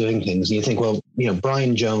ways of doing things, and you think, well,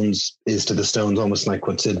 Brian Jones is to the Stones almost like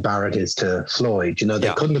what Syd Barrett is to Floyd.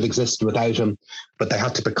 They couldn't have existed without him, but they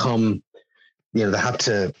had to become, they had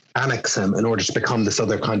to annex him in order to become this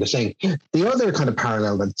other kind of thing. The other kind of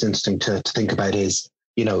parallel that's interesting to think about is,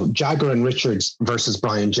 Jagger and Richards versus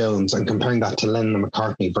Brian Jones, and comparing that to Lennon and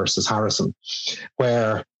McCartney versus Harrison,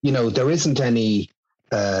 where, there isn't any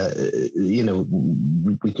we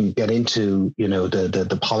can get into,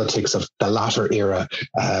 the politics of the latter era,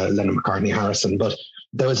 Lennon, McCartney, Harrison, but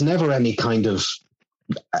there was never any kind of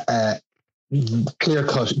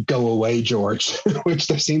clear-cut "go away, George," which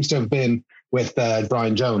there seems to have been with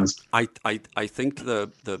Brian Jones. I think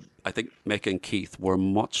I think Mick and Keith were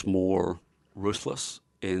much more ruthless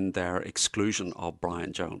in their exclusion of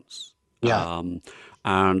Brian Jones. Yeah.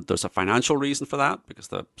 And there's a financial reason for that because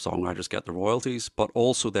the songwriters get the royalties, but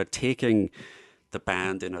also they're taking the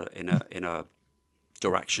band in a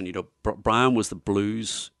direction. Brian was the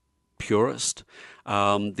blues purist.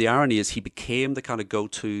 The irony is he became the kind of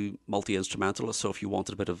go-to multi-instrumentalist. So if you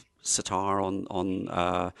wanted a bit of sitar on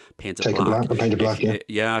Painted Black,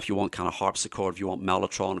 yeah, if you want kind of harpsichord, if you want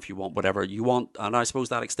mellotron, if you want whatever you want, and I suppose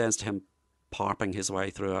that extends to him parping his way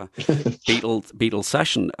through a Beatles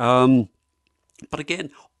session. But again,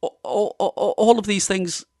 all of these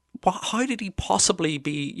things, how did he possibly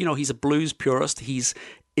be, he's a blues purist, he's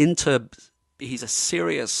a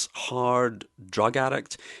serious, hard drug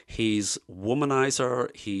addict, he's womanizer,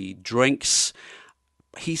 he drinks,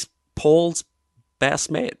 he's Paul's best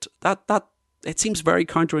mate. That it seems very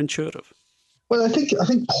counterintuitive. Well, I think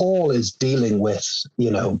Paul is dealing with,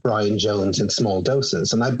 Brian Jones in small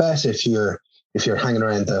doses. And I bet if you're hanging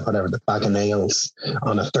around the Bag of Nails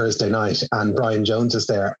on a Thursday night and Brian Jones is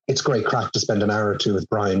there, it's great crack to spend an hour or two with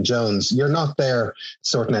Brian Jones. You're not there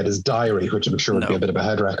sorting out his diary, which I'm sure would be a bit of a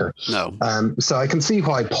head wrecker. No. So I can see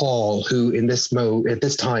why Paul, who at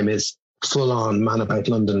this time is full on Man About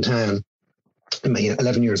London Town,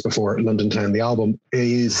 11 years before London Town, the album,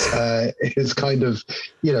 is kind of,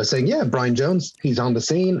 saying, yeah, Brian Jones, he's on the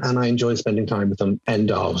scene and I enjoy spending time with him, end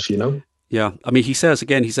of, Yeah, I mean, he says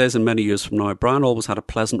in many years from now, Brian always had a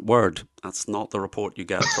pleasant word. That's not the report you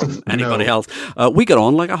get from anybody else. We got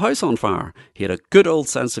on like a house on fire. He had a good old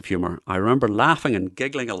sense of humour. I remember laughing and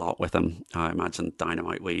giggling a lot with him. I imagine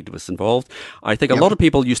dynamite weed was involved. I think a lot of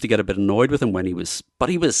people used to get a bit annoyed with him but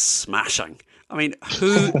he was smashing. I mean,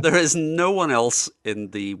 there is no one else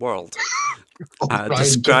in the world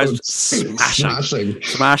described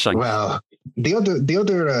smashing. Well,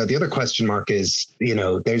 the other question mark is,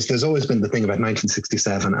 there's always been the thing about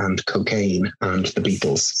 1967 and cocaine and the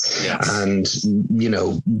Beatles. Yes. And,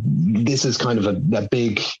 this is kind of a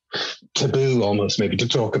big taboo almost maybe to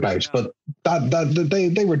talk about, but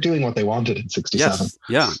that they were doing what they wanted in 67.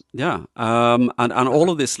 Yes. Yeah. And all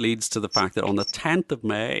of this leads to the fact that on the 10th of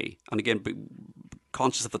May, and again,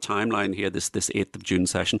 conscious of the timeline here, this 8th of June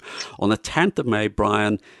session, on the 10th of May,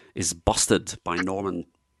 Brian is busted by Norman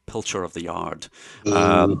Pilcher of the Yard.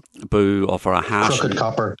 Boo, for a hash.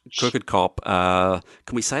 Crooked cop.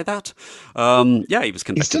 Can we say that? Yeah, he was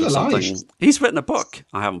convicted of something. Alive. He's written a book.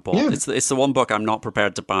 I haven't bought. Yeah. It's the one book I'm not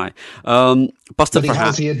prepared to buy. Busted for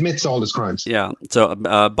hash. He admits all his crimes. Yeah. So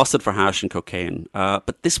busted for hash and cocaine.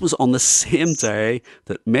 But this was on the same day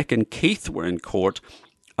that Mick and Keith were in court,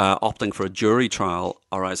 opting for a jury trial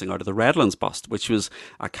arising out of the Redlands bust, which was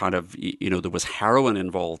a kind of, there was heroin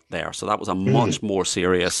involved there. So that was a much more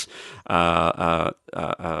serious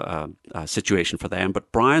situation for them.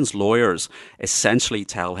 But Brian's lawyers essentially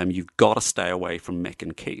tell him, you've got to stay away from Mick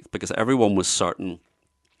and Keith, because everyone was certain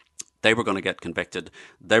They were going to get convicted.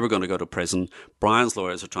 They were going to go to prison. Brian's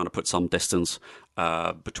lawyers are trying to put some distance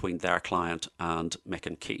between their client and Mick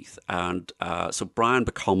and Keith. And so Brian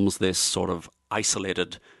becomes this sort of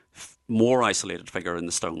more isolated figure in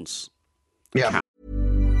the Stones. Yeah.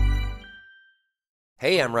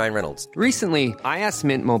 Hey, I'm Ryan Reynolds. Recently, I asked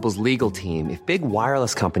Mint Mobile's legal team if big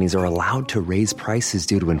wireless companies are allowed to raise prices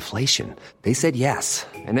due to inflation. They said yes.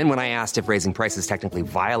 And then when I asked if raising prices technically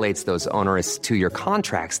violates those onerous 2-year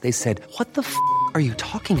contracts, they said, "What the f*** are you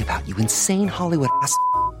talking about, you insane Hollywood ass?"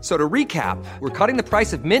 So to recap, we're cutting the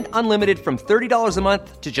price of Mint Unlimited from $30 a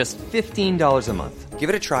month to just $15 a month. Give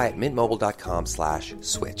it a try at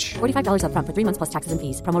mintmobile.com/switch. $45 up front for 3 months plus taxes and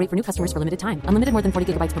fees. Promo rate for new customers for limited time. Unlimited more than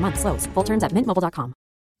 40 gigabytes per month. Slows full terms at mintmobile.com.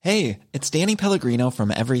 Hey, it's Danny Pellegrino from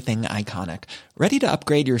Everything Iconic. Ready to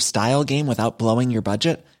upgrade your style game without blowing your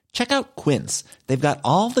budget? Check out Quince. They've got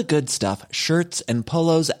all the good stuff, shirts and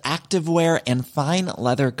polos, activewear, and fine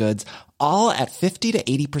leather goods, all at 50 to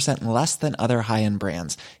 80% less than other high-end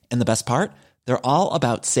brands. And the best part? They're all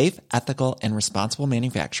about safe, ethical, and responsible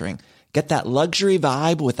manufacturing. Get that luxury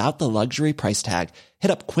vibe without the luxury price tag.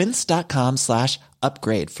 Hit up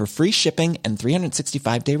quince.com/upgrade for free shipping and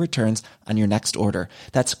 365-day returns on your next order.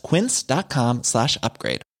 That's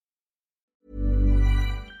quince.com/upgrade.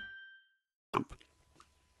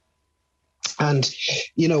 And,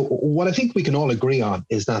 you know, what I think we can all agree on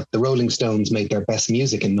is that the Rolling Stones made their best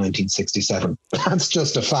music in 1967. That's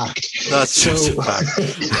just a fact. That's just a fact.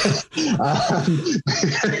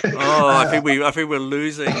 I think we're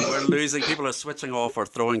losing. We're losing. People are switching off or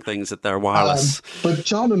throwing things at their wireless. But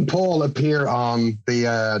John and Paul appear on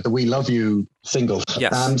the "We Love You" single.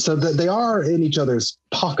 Yes. So they are in each other's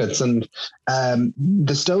pockets, and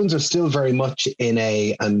the Stones are still very much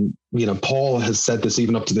and you know, Paul has said this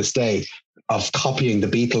even up to this day, of copying the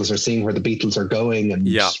Beatles or seeing where the Beatles are going, and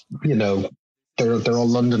you know, they're all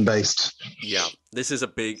London based. Yeah,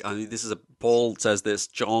 Paul says this.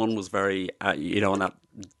 John was very, in that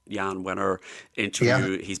Jan Wenner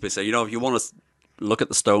interview, he's been saying, if you want to look at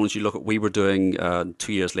the Stones, you look at we were doing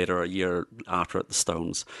 2 years later, a year after it, the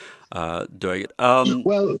Stones doing it.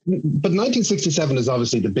 Well, but 1967 is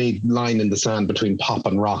obviously the big line in the sand between pop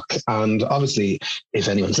and rock. And obviously, if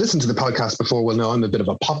anyone's listened to the podcast before, will know I'm a bit of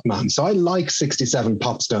a pop man. So I like 67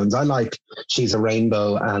 pop Stones. I like She's a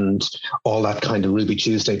Rainbow and all that kind of Ruby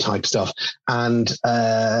Tuesday type stuff. And,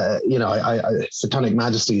 Satanic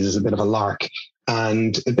Majesties is a bit of a lark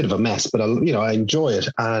and a bit of a mess, but I enjoy it.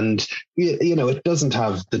 And, it doesn't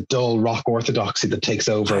have the dull rock orthodoxy that takes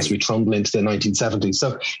over as we trundle into the 1970s.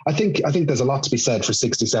 So I think there's a lot to be said for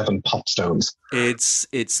 67 pop Stones. It's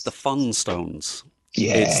the fun Stones.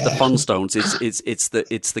 Yeah. It's the fun Stones. It's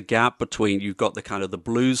the gap between, you've got the kind of the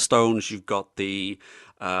blues Stones, you've got the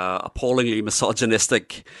appallingly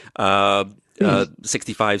misogynistic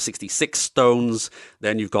 65, 66 Stones,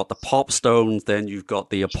 then you've got the pop Stones, then you've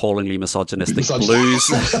got the appallingly misogynistic blues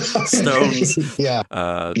Stones.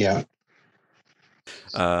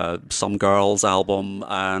 Some Girls album,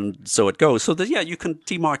 and so it goes. So you can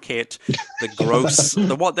demarcate the gross.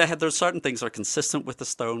 There's certain things that are consistent with the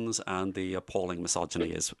Stones, and the appalling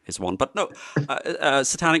misogyny is one. But no,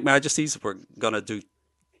 Satanic Majesties. We're gonna do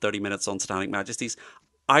 30 minutes on Satanic Majesties.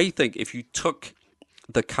 I think if you took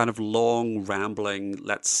the kind of long, rambling,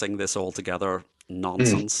 let's sing this all together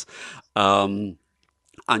nonsense, and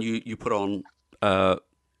you put on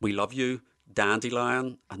We Love You,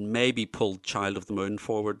 Dandelion, and maybe pulled Child of the Moon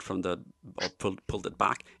forward pulled it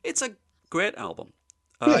back. It's a great album.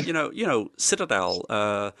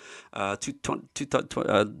 Citadel,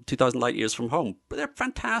 2000 Light Years from Home, but they're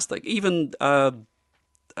fantastic. Even In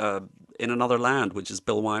Another Land, which is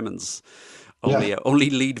Bill Wyman's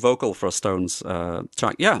only lead vocal for a Stones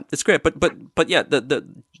track. Yeah, it's great. But the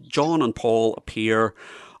John and Paul appear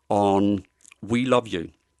on We Love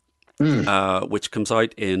You, which comes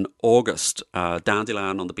out in August.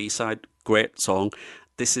 Dandelion on the B-side, great song.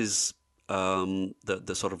 This is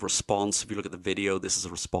the sort of response. If you look at the video, this is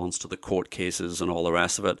a response to the court cases and all the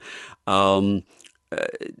rest of it.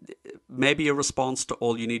 Maybe a response to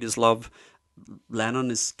All You Need Is Love.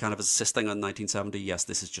 Lennon is kind of insisting on 1970. Yes,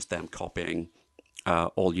 this is just them copying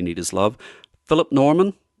All You Need Is Love. Philip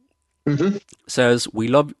Norman says, We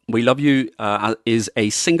Love You is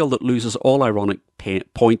a single that loses all ironic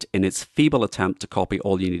point in its feeble attempt to copy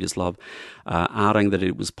All You Need Is Love, adding that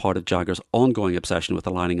it was part of Jagger's ongoing obsession with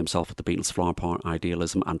aligning himself with the Beatles' flower power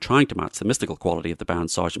idealism and trying to match the mystical quality of the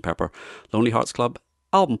band's Sgt. Pepper Lonely Hearts Club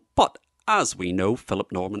album. But as we know,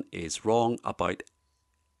 Philip Norman is wrong about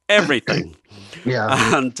everything.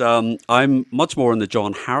 Yeah. And I'm much more in the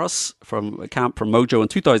John Harris from Camp from Mojo in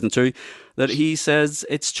 2002, that he says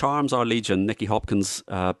its charms are legion. Nicky Hopkins'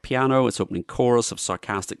 piano, its opening chorus of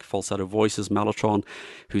sarcastic falsetto voices, Mellotron,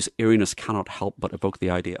 whose eeriness cannot help but evoke the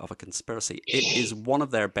idea of a conspiracy. It is one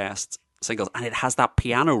of their best singles, and it has that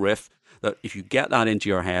piano riff that if you get that into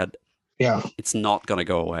your head, Yeah. it's not going to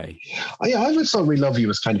go away. I always thought We Love You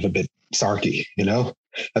was kind of a bit sarky,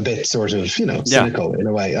 a bit sort of, cynical in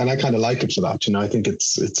a way. And I kind of like it for that. I think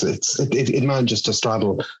it manages to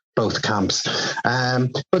straddle both camps.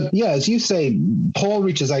 But yeah, as you say, Paul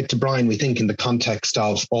reaches out to Brian, we think, in the context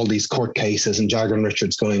of all these court cases and Jagger and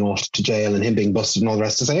Richards going off to jail and him being busted and all the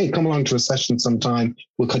rest, to say, hey, come along to a session sometime.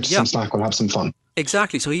 We'll cut you some slack. We'll have some fun.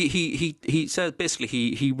 Exactly. So he says, basically,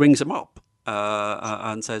 he rings him up.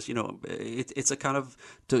 And says, it's a kind of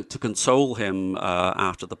to console him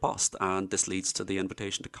after the bust, and this leads to the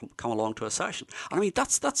invitation to come along to a session. And I mean,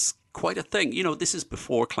 that's quite a thing. This is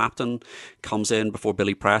before Clapton comes in, before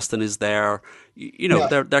Billy Preston is there.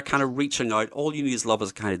 They're kind of reaching out. All You Need Is Love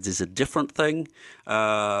is a different thing.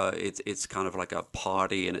 It's kind of like a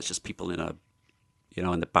party, and it's just people in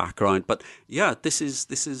the background. But yeah, this is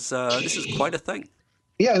quite a thing.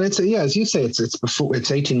 Yeah, and as you say,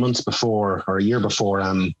 it's 18 months before, or a year before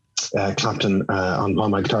Clapton on While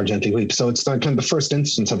My Guitar Gently Weeps. So it's kind of the first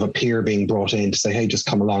instance of a peer being brought in to say, hey, just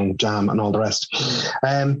come along, jam, and all the rest.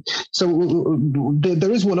 So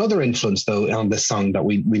there is one other influence, though, on this song that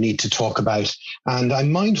we need to talk about. And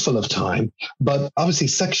I'm mindful of time, but obviously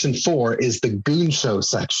section 4 is the Goon Show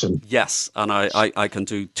section. Yes, and I can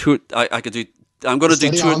do two. I could do. I'm going to do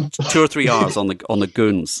 2 or 3 hours on the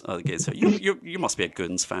Goons. Okay, so you must be a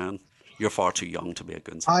Goons fan. You're far too young to be a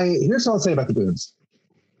Goons fan. Here's what I'll say about the Goons.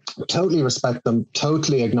 Totally respect them.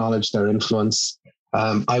 Totally acknowledge their influence.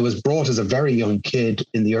 I was brought as a very young kid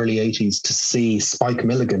in the early 80s to see Spike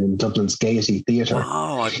Milligan in Dublin's Gaiety Theatre.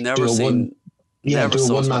 Wow, I've never seen. Do a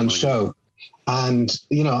one-man show. And,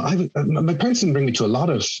 my parents didn't bring me to a lot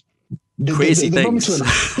of crazy things.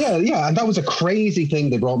 And that was a crazy thing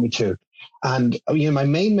they brought me to. And, my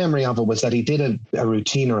main memory of it was that he did a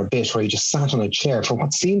routine or a bit where he just sat on a chair for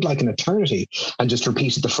what seemed like an eternity and just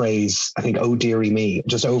repeated the phrase, I think, oh, dearie me,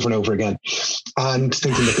 just over and over again, and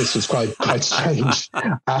thinking that this was quite strange.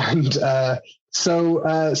 And so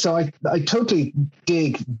I totally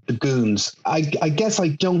dig the Goons. I guess I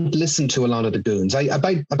don't listen to a lot of the Goons.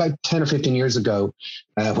 About 10 or 15 years ago,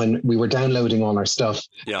 when we were downloading all our stuff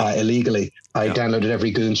illegally, I downloaded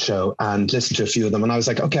every Goons show and listened to a few of them. And I was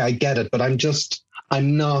like, okay, I get it, but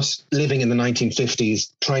I'm not living in the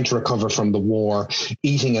 1950s, trying to recover from the war,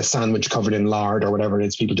 eating a sandwich covered in lard or whatever it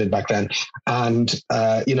is people did back then. And,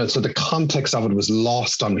 so the context of it was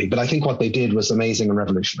lost on me. But I think what they did was amazing and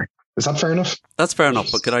revolutionary. Is that fair enough? That's fair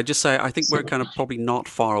enough. But could I just say, I think we're kind of probably not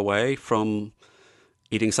far away from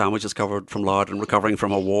eating sandwiches covered from lard and recovering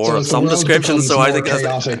from a war of some description. So I think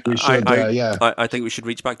I think we should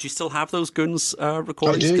reach back. Do you still have those Goons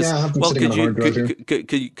recordings? I do, yeah. I have them sitting on a hard drive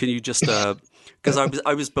here. Can you just because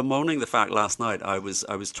I was bemoaning the fact last night I was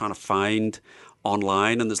trying to find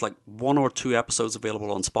online, and there's like 1 or 2 episodes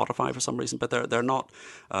available on Spotify for some reason, but they're not.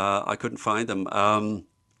 I couldn't find them.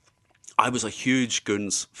 I was a huge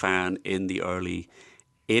Goons fan in the early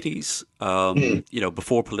 80s,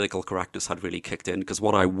 before political correctness had really kicked in, because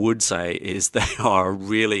what I would say is they are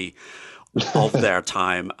really of their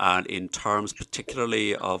time, and in terms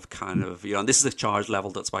particularly of kind of, and this is a charge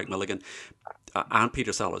level that Spike Milligan and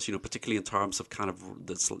Peter Sellers, particularly in terms of kind of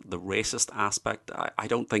the racist aspect, I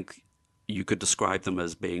don't think you could describe them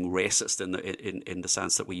as being racist in the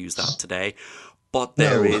sense that we use that today. But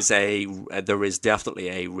there is definitely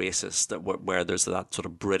a racist where there's that sort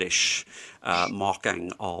of British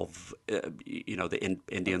mocking of the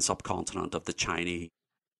Indian subcontinent, of the Chinese.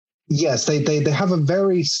 Yes, they have a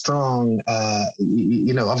very strong,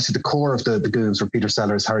 obviously the core of the Goons were Peter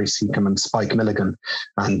Sellers, Harry Seacombe, and Spike Milligan,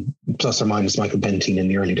 and plus or minus Michael Bentine in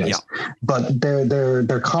the early days. Yeah. But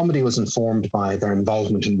their comedy was informed by their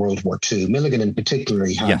involvement in World War II. Milligan in particular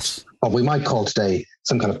had what we might call today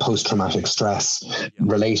some kind of post-traumatic stress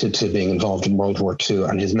related to being involved in World War II,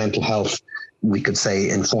 and his mental health, we could say,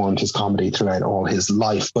 informed his comedy throughout all his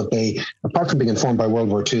life. But they, apart from being informed by World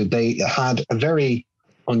War II, they had a very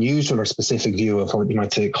unusual or specific view of what you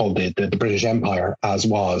might say called the British Empire as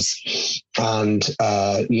was, and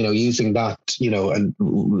using that,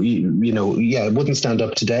 it wouldn't stand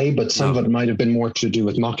up today, but some of it might have been more to do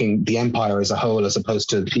with mocking the empire as a whole as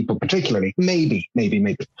opposed to people particularly. Maybe.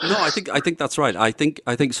 No, I think that's right. I think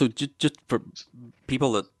so. Just for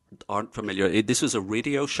people that aren't familiar, this was a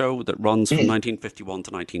radio show that runs from 1951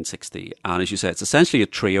 to 1960. And as you said, it's essentially a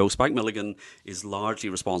trio. Spike Milligan is largely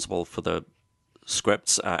responsible for the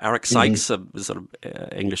scripts. Eric Sykes, a sort of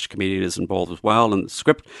English comedian, is involved as well. And the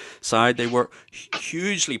script side, they were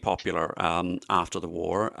hugely popular after the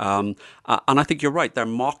war. And I think you're right. They're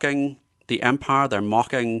mocking the empire. They're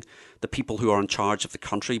mocking the people who are in charge of the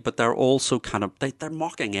country. But they're also they're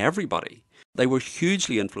mocking everybody. They were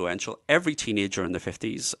hugely influential. Every teenager in the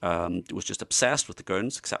 50s was just obsessed with the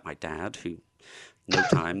Goons, except my dad, who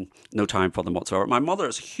no time for them whatsoever. My mother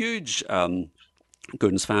is a huge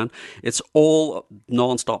Goons fan. It's all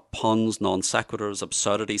non-stop puns, non sequiturs,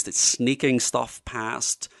 absurdities. It's sneaking stuff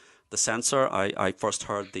past the censor. I first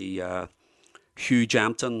heard the Hugh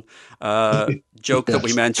Jampton joke that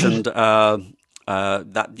we mentioned.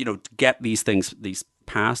 That to get these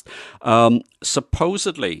past.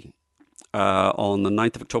 Supposedly, on the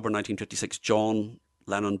 9th of October 1956, John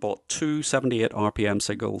Lennon bought two 78 RPM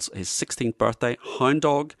singles, his 16th birthday, Hound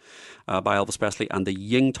Dog by Elvis Presley, and the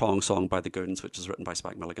Ying Tong Song by the Goons, which is written by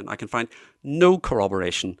Spike Milligan. I can find no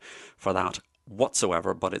corroboration for that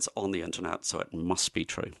whatsoever, but it's on the internet, so it must be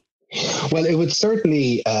true. Well, it would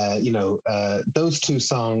certainly, those two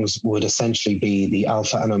songs would essentially be the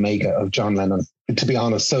alpha and omega of John Lennon, to be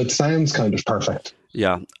honest. So it sounds kind of perfect.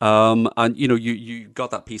 Yeah. And, you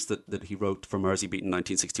got that piece that he wrote for Merseybeat in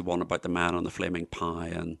 1961 about the man on the flaming pie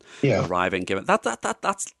and arriving.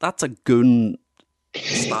 That's a Goon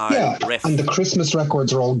style riff. And the Christmas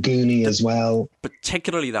records are all Goony as well.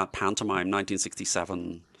 Particularly that pantomime,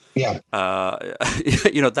 1967. Yeah. That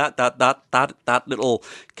little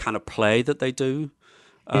kind of play that they do,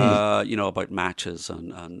 about matches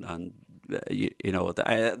and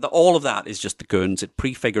all of that is just the Goons. It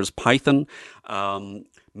prefigures Python.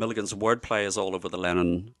 Milligan's wordplay is all over the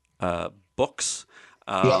Lennon books.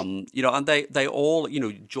 And they all,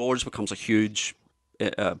 George becomes a huge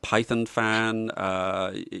Python fan.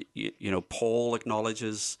 Paul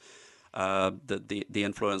acknowledges the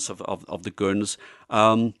influence of the Goons.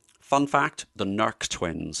 Fun fact, the Nurk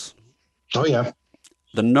twins. Oh, yeah.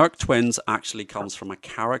 The Nurk twins actually comes from a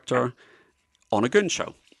character on a Goon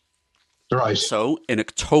show. Right. So in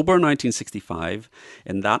October 1965,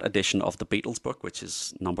 in that edition of the Beatles book, which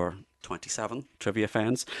is number 27, Trivia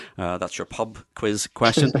fans, that's your pub quiz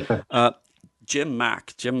question, Jim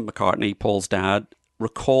McCartney, Paul's dad,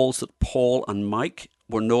 recalls that Paul and Mike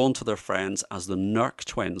were known to their friends as the Nurk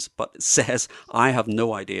twins, but it says, I have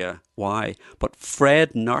no idea why, but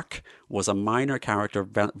Fred Nurk was a minor character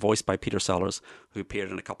voiced by Peter Sellers, who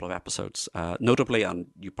appeared in a couple of episodes. Notably, and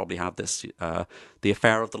you probably have this, The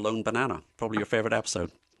Affair of the Lone Banana, probably your favourite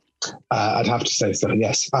episode. I'd have to say so,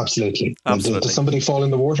 yes, absolutely. Does somebody fall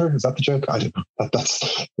in the water? Is that the joke? I don't know.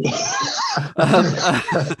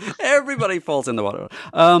 Everybody falls in the water.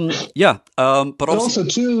 But also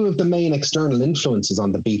two of the main external influences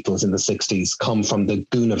on the Beatles in the 60s come from the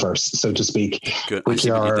Gooniverse, so to speak. Good. Which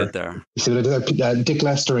are, what you did there. See what I did there? Dick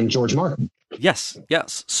Lester and George Martin. Yes.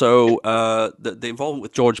 So the involvement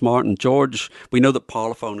with George Martin. George, we know that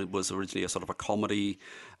Parlophone was originally a sort of a comedy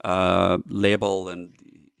label, and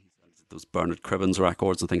those Bernard Cribbins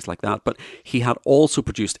records and things like that. But he had also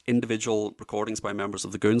produced individual recordings by members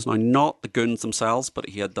of the Goons. Now, not the Goons themselves, but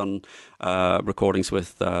he had done recordings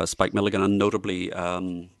with Spike Milligan and notably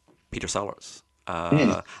Peter Sellers.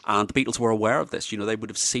 And the Beatles were aware of this. They would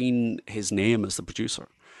have seen his name as the producer.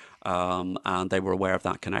 And they were aware of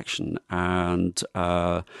that connection. And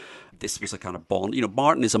this was a kind of bond.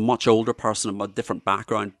 Martin is a much older person, a different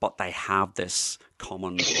background, but they have this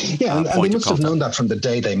common and they must have known that from the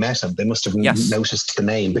day they met him. They must have noticed the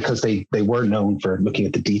name, because they were known for looking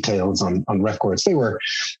at the details on records. They were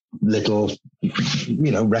little,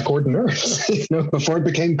 record nerds, before it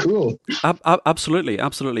became cool. Absolutely.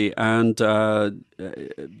 And the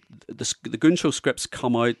Goon Show scripts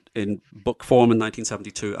come out in book form in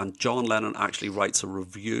 1972, and John Lennon actually writes a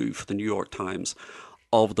review for the New York Times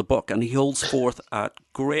of the book, and he holds forth at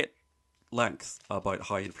great length about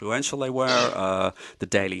how influential they were, the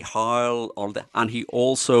Daily Howl, all that. And he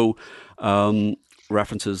also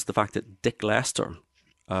references the fact that Dick Lester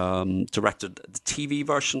directed the TV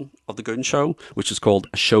version of the Goon Show, which is called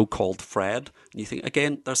A Show Called Fred. And you think,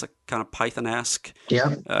 again, there's a kind of Python-esque,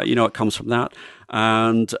 it comes from that.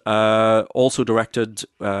 And also directed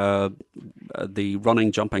the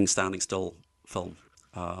Running, Jumping, Standing Still film,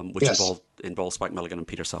 which involved Spike Milligan and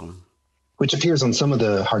Peter Sellers, which appears on some of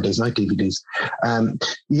the Hard Day's Night DVDs. The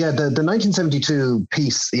 1972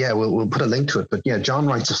 piece, we'll put a link to it. But John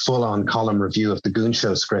writes a full-on column review of the Goon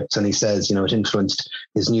Show scripts, and he says, it influenced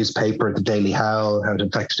his newspaper, the Daily Howl, how it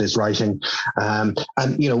affected his writing.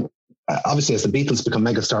 obviously, as the Beatles become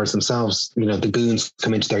megastars themselves, the Goons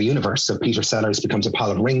come into their universe. So Peter Sellers becomes a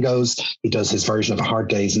pal of Ringo's. He does his version of A Hard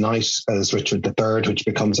Day's Night as Richard III, which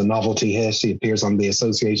becomes a novelty hit. He appears on the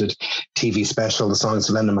associated TV special, The Songs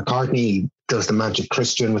of Lennon McCartney. He does the Magic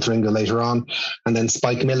Christian with Ringo later on. And then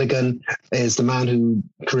Spike Milligan is the man who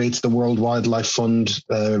creates the World Wildlife Fund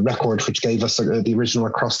record, which gave us the original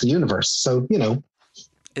Across the Universe. So,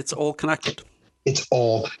 it's all connected. It's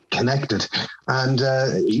all connected. And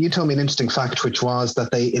you told me an interesting fact, which was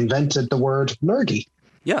that they invented the word lurgy.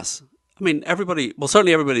 Yes. I mean,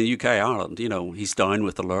 certainly everybody in the UK, Ireland, he's down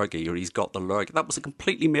with the lurgy or he's got the lurgy. That was a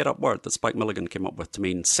completely made-up word that Spike Milligan came up with to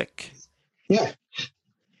mean sick. Yeah.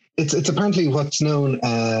 It's apparently what's known,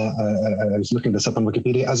 I was looking this up on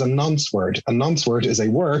Wikipedia, as a nonce word. A nonce word is a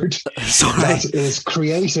word that is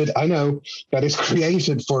created, that is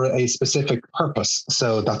created for a specific purpose.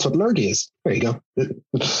 So that's what lurgy is. There you go.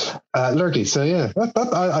 Lurgy. So yeah,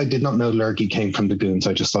 I did not know lurgy came from the Goons.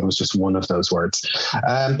 I just thought it was just one of those words.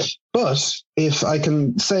 But if I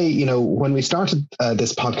can say, when we started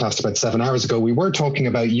this podcast about 7 hours ago, we were talking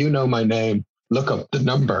about You Know My Name, look up the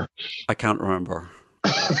number. I can't remember.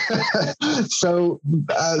 So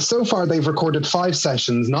far they've recorded 5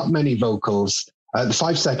 sessions, not many vocals.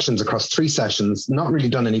 5 sections across 3 sessions, not really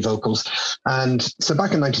done any vocals. And so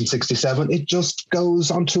back in 1967, it just goes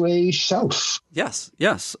onto a shelf. Yes.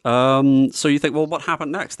 So you think, well, what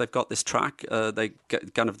happened next? They've got this track.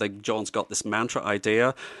 John's got this mantra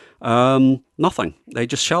idea. Nothing. They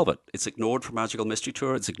just shelve it. It's ignored for Magical Mystery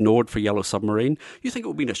Tour. It's ignored for Yellow Submarine. You think it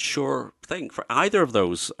would be a sure thing for either of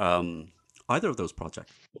those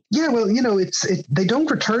projects? Yeah, well, they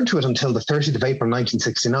don't return to it until the 30th of April,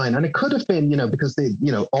 1969. And it could have been, because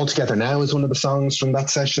All Together Now is one of the songs from that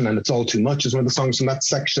session, and It's All Too Much is one of the songs from that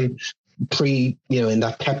section, in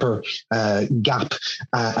that Pepper gap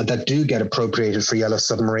that do get appropriated for Yellow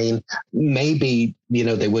Submarine. Maybe,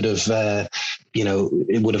 they would have,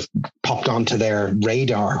 it would have popped onto their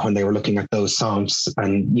radar when they were looking at those songs,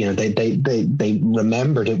 and, they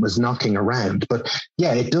remembered it was knocking around. But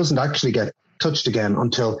yeah, it doesn't actually get touched again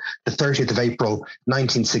until the 30th of April,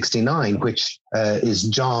 1969, which is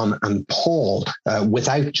John and Paul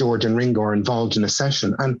without George and Ringo are involved in a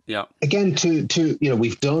session. And again,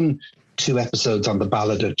 we've done 2 episodes on the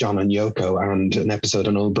Ballad of John and Yoko and an episode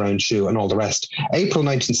on Old Brown Shoe and all the rest. April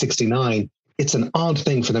 1969, it's an odd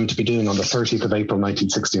thing for them to be doing on the 30th of April,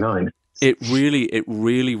 1969. It really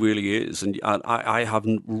is. And I have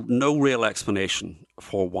no real explanation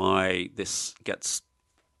for why this gets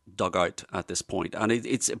dug out at this point. And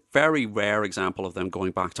it's a very rare example of them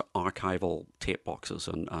going back to archival tape boxes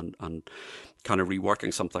and kind of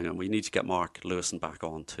reworking something. And we need to get Mark Lewison back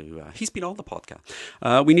on to he's been on the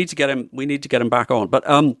podcast. We need to get him back on. But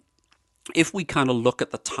if we kind of look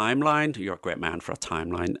at the timeline, you're a great man for a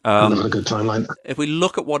timeline. Another good timeline. If we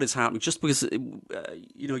look at what is happening, just because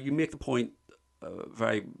you make the point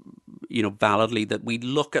very validly that we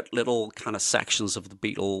look at little kind of sections of the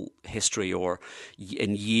Beatle history, or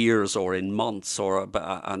in years or in months,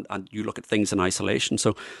 and you look at things in isolation.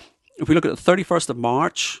 So if we look at the 31st of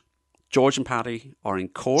March, George and Patty are in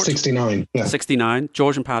court. 69, yeah. 69.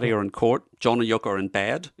 George and Patty are in court. John and Yoko are in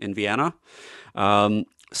bed in Vienna.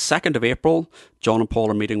 2nd of April, John and Paul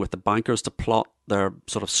are meeting with the bankers to plot their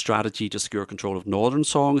sort of strategy to secure control of Northern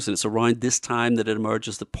Songs. And it's around this time that it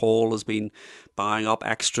emerges that Paul has been buying up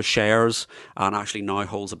extra shares and actually now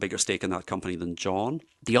holds a bigger stake in that company than John.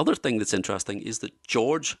 The other thing that's interesting is that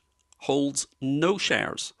George holds no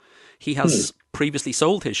shares. He has previously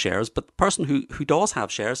sold his shares, but the person who does have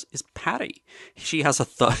shares is Patty. She has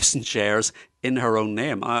 1,000 shares in her own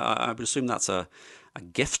name. I would assume that's a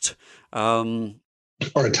gift.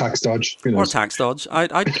 Or a tax dodge. Or a tax dodge.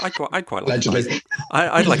 I'd quite like it.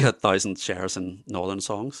 I'd like 1,000 shares in Northern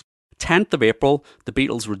Songs. 10th of April, the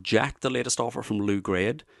Beatles reject the latest offer from Lou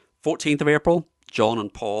Grade. 14th of April, John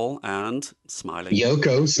and Paul and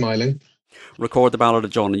Yoko record the Ballad of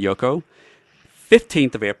John and Yoko.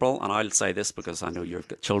 15th of April, and I'll say this because I know you've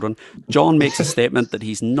got children, John makes a statement that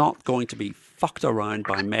he's not going to be fucked around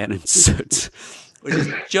by men in suits. Which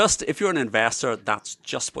is just, if you're an investor, that's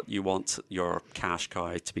just what you want your cash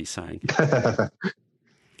cow to be saying.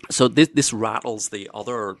 So this rattles the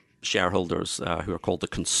other shareholders who are called the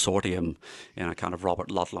consortium in a kind of Robert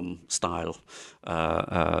Ludlum style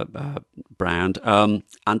brand.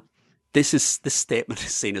 And this statement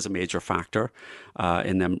is seen as a major factor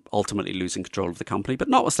in them ultimately losing control of the company. But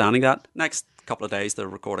notwithstanding that, next couple of days they're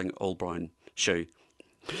recording Old Brown Shoe.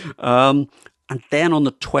 And then on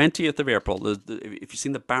the 20th of April, if you've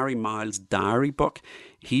seen the Barry Miles diary book,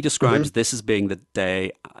 he describes this as being the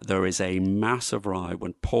day there is a massive row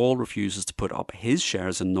when Paul refuses to put up his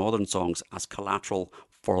shares in Northern Songs as collateral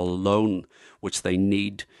for a loan, which they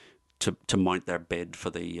need to mount their bid for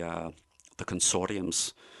the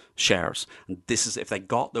consortium's shares. And this is, if they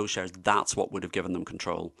got those shares, that's what would have given them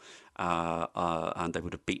control, and they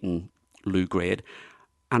would have beaten Lou Grade.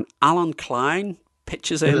 And Alan Klein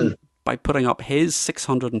pitches in by putting up his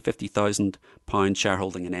 £650,000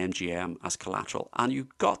 shareholding in MGM as collateral. And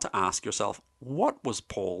you've got to ask yourself, what was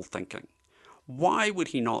Paul thinking? Why would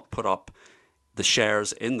he not put up the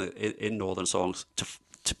shares in Northern Songs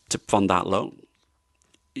to fund that loan?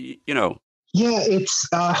 You know. Yeah, it's.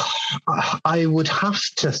 I would have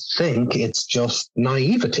to think it's just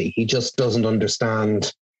naivety. He just doesn't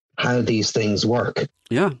understand how these things work.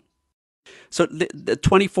 Yeah. So the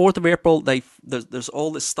 24th of April, there's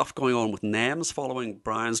all this stuff going on with NEMS following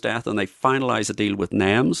Brian's death, and they finalise a deal with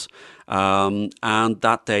NEMS. And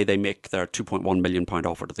that day they make their £2.1 million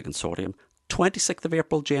offer to the consortium. 26th of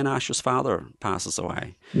April, Jane Asher's father passes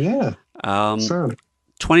away. Yeah. Sure.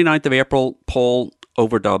 29th of April, Paul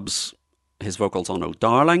overdubs his vocals on "Oh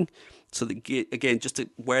Darling." So again, just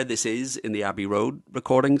where this is in the Abbey Road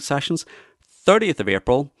recording sessions. 30th of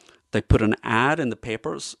April, they put an ad in the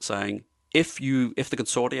papers saying, if the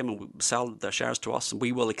consortium sell their shares to us,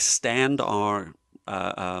 we will extend our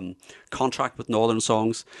contract with Northern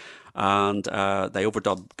Songs. And they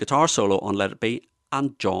overdub guitar solo on "Let It Be,"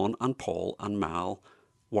 and John and Paul and Mal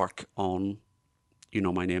work on "You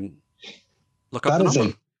Know My Name." Look up the number. That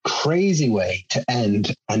is a crazy way to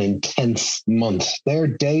end an intense month. Their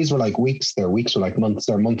days were like weeks, their weeks were like months,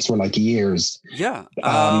 their months were like years. Yeah.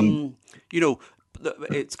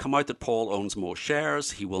 It's come out that Paul owns more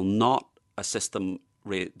shares. He will not assist them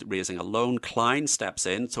raising a loan. Klein steps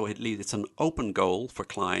in, so it's an open goal for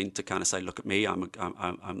Klein to kind of say, "Look at me, I'm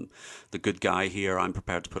the good guy here. I'm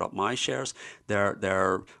prepared to put up my shares."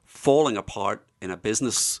 They're falling apart in a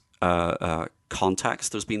business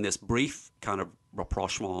context. There's been this brief kind of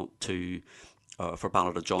rapprochement for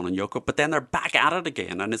Ballad of John and Yoko, but then they're back at it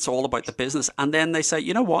again, and it's all about the business. And then they say,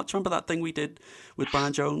 "You know what? Do you remember that thing we did with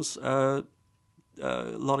Brian Jones a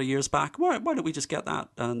lot of years back? Why don't we just get that?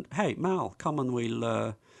 And hey, Mal, come and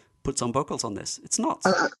we'll put some vocals on this." It's nuts.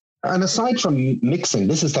 And aside from mixing,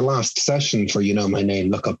 this is the last session for "You Know My Name,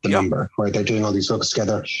 Look Up the Number," where they're doing all these vocals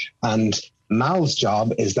together. And Mal's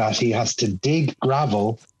job is that he has to dig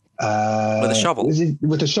gravel with a shovel.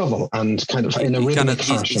 With a shovel, and kind of in a rhythmic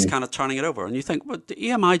fashion. He's kind of turning it over. And you think, well, do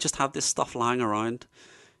EMI just have this stuff lying around?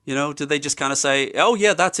 You know, did they just kind of say, "Oh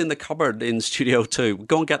yeah, that's in the cupboard in Studio 2.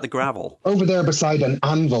 Go and get the gravel." Over there beside an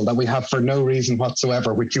anvil that we have for no reason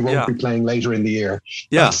whatsoever, which you won't be playing later in the year.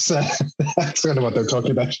 Yeah. That's kind of what they're talking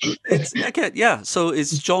about. So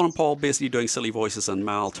is John and Paul basically doing silly voices and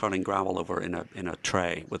Mal turning gravel over in a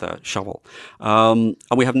tray with a shovel. And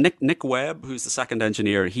we have Nick Webb, who's the second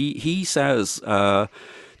engineer. He says,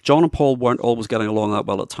 John and Paul weren't always getting along that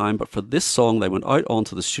well at the time, but for this song, they went out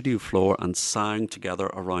onto the studio floor and sang together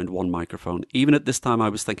around one microphone. Even at this time, I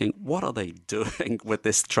was thinking, what are they doing with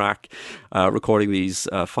this track, recording these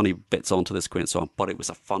funny bits onto this quaint song? But it was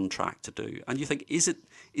a fun track to do. And you think, is it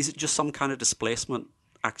just some kind of displacement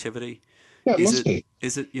activity? Yeah, it must be.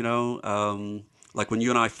 Is it, like when you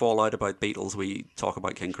and I fall out about Beatles, we talk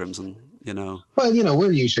about King Crimson, Well,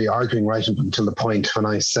 we're usually arguing right up until the point when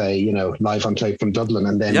I say, live on tape from Dublin,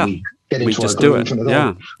 and then we get into our groove and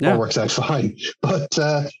it all works out fine. But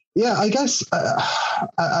I guess,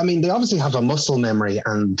 they obviously have a muscle memory,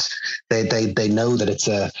 and they know that it's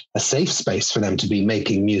a safe space for them to be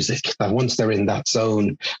making music, that once they're in that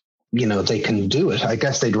zone, they can do it. I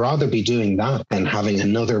guess they'd rather be doing that than having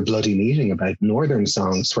another bloody meeting about Northern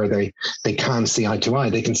Songs where they can see eye to eye.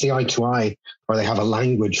 They can see eye to eye, or they have a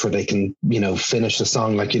language where they can, finish a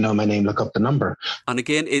song like "You Know My Name, Look Up the Number." And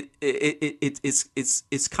again,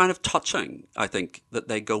 it's kind of touching, I think, that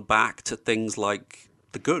they go back to things like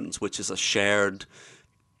the Goons, which is a shared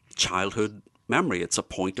childhood memory. It's a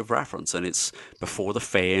point of reference, and it's before the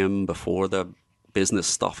fame, before the business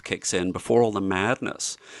stuff kicks in, before all the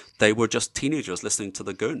madness. They were just teenagers listening to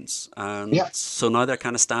the Goons. And so now they're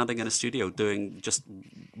kind of standing in a studio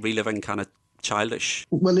reliving kind of childish.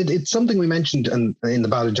 Well, it's something we mentioned in the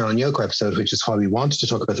Ballad of John and Yoko episode, which is why we wanted to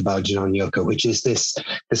talk about the Ballad of John and Yoko, which is this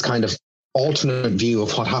kind of alternate view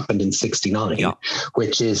of what happened in 69,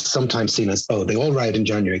 which is sometimes seen as, they all arrived in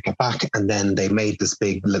January, got back, and then they made this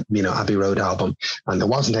big, Abbey Road album, and there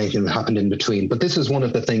wasn't anything that happened in between. But this is one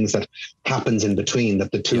of the things that happens in between,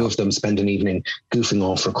 that the two of them spend an evening goofing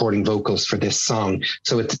off, recording vocals for this song.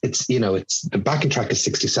 So it's the backing track is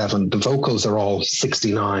 67, the vocals are all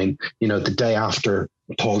 69, the day after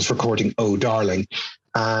Paul's recording Oh Darling.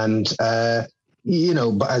 And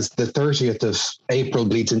but as the 30th of April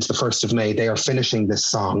bleeds into the 1st of May, they are finishing this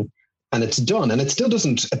song and it's done. And it still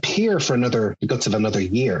doesn't appear for the guts of another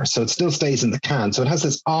year. So it still stays in the can. So it has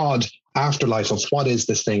this odd afterlife of what is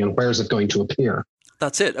this thing and where is it going to appear?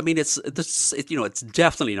 That's it. I mean, it's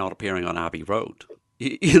definitely not appearing on Abbey Road.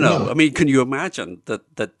 No. I mean, can you imagine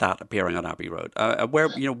that appearing on Abbey Road? Where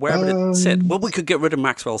would it sit? Well, we could get rid of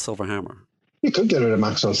Maxwell Silverhammer. You could get rid of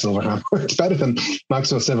Maxwell Silverhammer. It's better than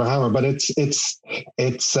Maxwell Silverhammer, but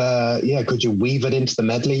could you weave it into the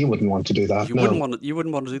medley? You wouldn't want to do that. You wouldn't want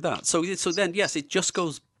to do that. So then, yes, it just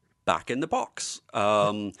goes back in the box.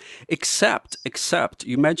 Except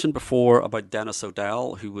you mentioned before about Dennis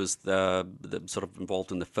O'Dell, who was the sort of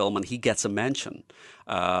involved in the film, and he gets a mention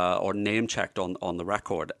or name checked on the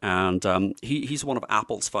record, and he's one of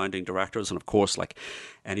Apple's founding directors, and of course, like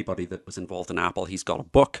anybody that was involved in Apple, he's got a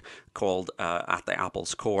book called At the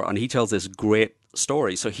Apple's Core, and he tells this great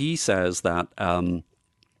story. So he says that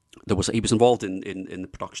he was involved in the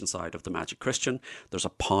production side of the Magic Christian. There's a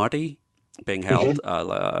party being held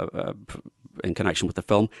in connection with the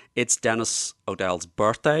film. It's Dennis O'Dell's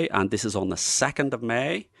birthday, and this is on the 2nd of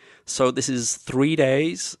May. So this is 3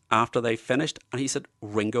 days after they finished, and he said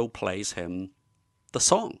Ringo plays him the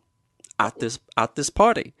song at this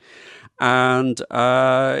party. And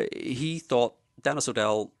Dennis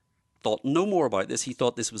O'Dell thought no more about this. He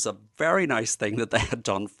thought this was a very nice thing that they had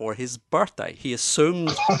done for his birthday. He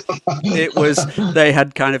assumed they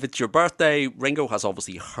had it's your birthday. Ringo has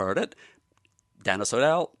obviously heard it. Dennis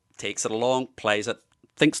O'Dell takes it along, plays it,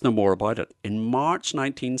 thinks no more about it. In March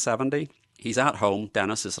 1970, he's at home,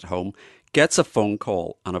 Dennis is at home, gets a phone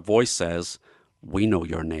call, and a voice says, "We know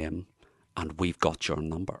your name, and we've got your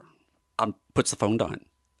number," and puts the phone down.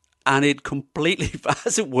 And it completely,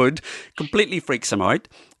 as it would, completely freaks him out.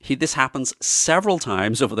 This happens several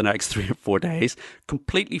times over the next 3 or 4 days,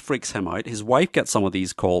 completely freaks him out. His wife gets some of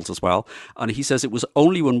these calls as well. And he says it was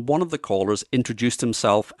only when one of the callers introduced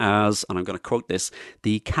himself as, and I'm going to quote this,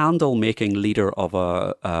 the candle-making leader of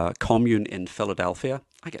a commune in Philadelphia.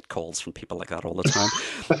 I get calls from people like that all the time,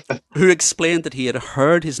 who explained that he had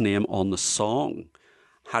heard his name on the song,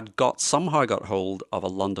 had somehow got hold of a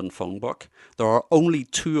London phone book. There are only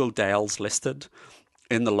 2 O'Dells listed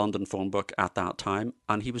in the London phone book at that time,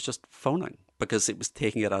 and he was just phoning because it was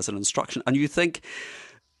taking it as an instruction. And you think,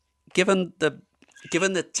 given the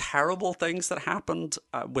terrible things that happened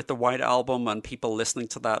with the White Album and people listening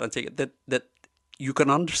to that, and that you can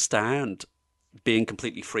understand being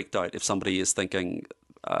completely freaked out if somebody is thinking,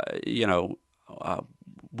 we know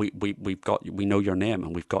your name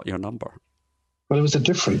and we've got your number. Well, it was a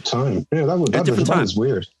different time. Yeah, that was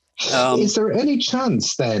weird. Is there any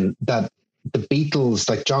chance then that the Beatles,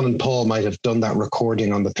 like John and Paul, might have done that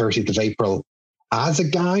recording on the 30th of April as a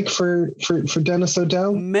gag for Dennis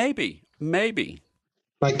O'Dell? Maybe.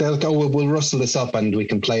 Like they'll go, we'll rustle this up and we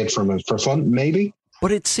can play it for fun, maybe?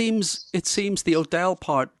 But it seems the O'Dell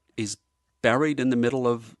part is buried in the middle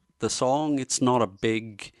of the song. It's not a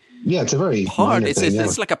big... Yeah, it's a very part.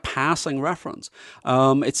 It's like a passing reference.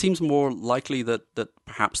 It seems more likely that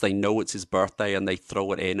perhaps they know it's his birthday and they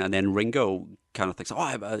throw it in, and then Ringo kind of thinks,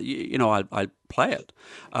 I'll play it.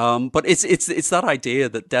 But it's that idea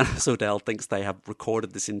that Dennis O'Dell thinks they have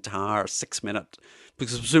recorded this entire 6 minute,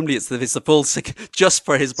 because presumably it's the full just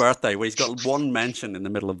for his birthday, where he's got one mention in the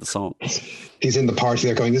middle of the song. He's in the party.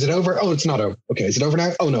 They're going, "Is it over? Oh, it's not over. Okay, is it over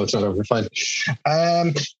now? Oh no, it's not over. Fine."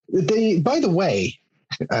 By the way.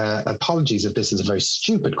 Apologies if this is a very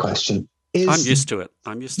stupid question. I'm used to it.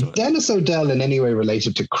 Dennis O'Dell in any way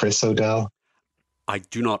related to Chris O'Dell? I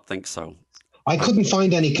do not think so. I couldn't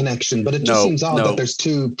find any connection, but it just seems odd that there's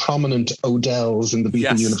 2 prominent O'Dells in the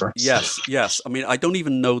Beatle universe. Yes. I mean, I don't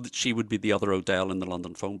even know that she would be the other O'Dell in the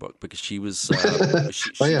London phone book, because she was,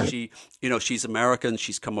 she's American.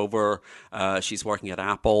 She's come over. She's working at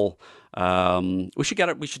Apple. We should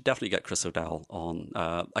definitely get Chris O'Dell on.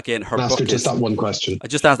 Again, her book. Just that one question. I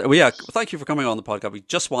just asked. Well, yeah. Thank you for coming on the podcast. We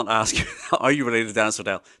just want to ask you: are you related to Dennis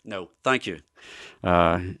O'Dell? No, thank you.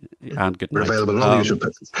 And good night. Available in all usual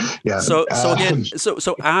places. Yeah. So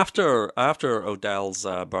after O'Dell's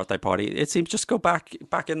birthday party, it seems just go back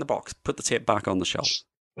in the box, put the tape back on the shelf.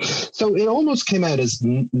 So it almost came out as,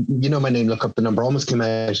 My Name, Look Up the Number, almost came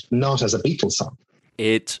out not as a Beatles song.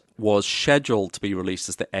 It was scheduled to be released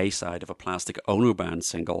as the A-side of a Plastic Ono Band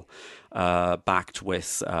single, backed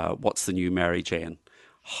with What's the New Mary Jane.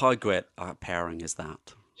 How great a pairing is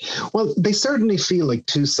that? Well, they certainly feel like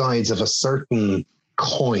two sides of a certain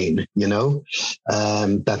coin, you know,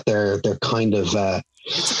 that they're kind of...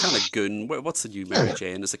 it's a kind of goon. What's the New Mary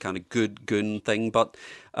Jane? It's a kind of good goon thing, but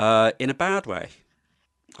in a bad way.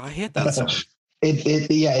 I hate that song.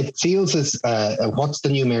 It feels as What's the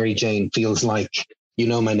New Mary Jane feels like You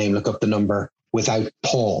Know My Name, Look Up the Number without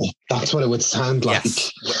Paul. That's what it would sound like.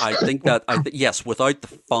 Yes, I think that. Yes, without the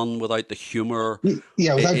fun, without the humor.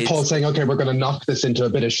 Yeah, without Paul saying, "Okay, we're going to knock this into a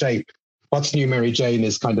bit of shape." What's New Mary Jane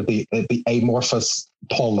is kind of the amorphous,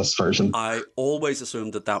 Paul-less version. I always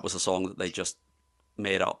assumed that was a song that they just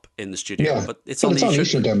made up in the studio, yeah, but it's on the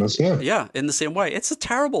Isha demos. Yeah, in the same way. It's a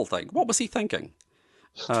terrible thing. What was he thinking?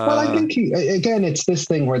 Well, I think again, it's this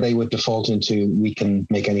thing where they would default into we can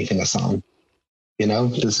make anything a song. You know,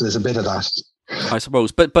 there's a bit of that, I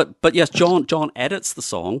suppose. But yes, John edits the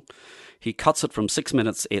song. He cuts it from 6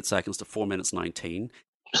 minutes 8 seconds to 4 minutes 19.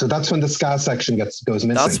 So that's when the ska section goes missing.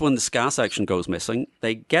 That's when the ska section goes missing.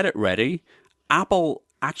 They get it ready. Apple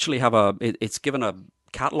actually have it's given a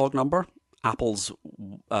catalog number. Apple's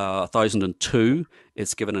 1002.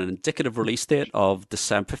 It's given an indicative release date of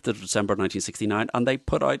 5th of December 1969, and they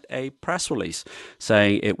put out a press release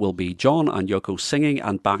saying it will be John and Yoko singing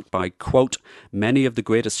and backed by, quote, many of the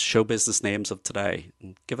greatest show business names of today.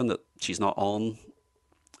 And given that she's not on,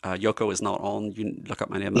 Yoko is not on, you look up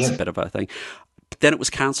my name, that's a bit of a thing. But then it was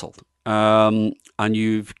cancelled. And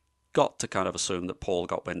you've got to kind of assume that Paul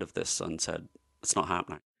got wind of this and said, it's not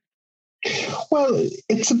happening. Well,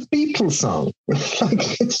 it's a Beatles song.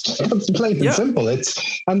 Like it's plain and simple.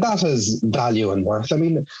 And that has value and worth. I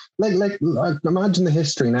mean, like imagine the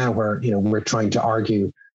history now where we're trying to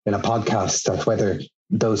argue in a podcast that whether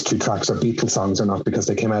those two tracks are Beatles songs or not because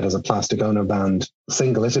they came out as a Plastic Ono Band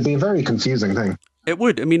single. It'd be a very confusing thing. It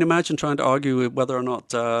would. I mean, imagine trying to argue whether or not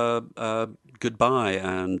Goodbye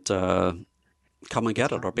and Come and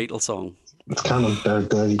Get It are Beatles song. It's canon.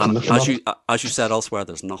 As you said elsewhere,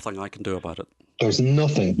 there's nothing I can do about it. There's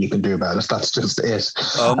nothing you can do about it. That's just it.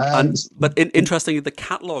 But interestingly, the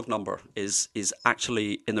catalog number is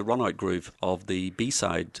actually in the run-out groove of the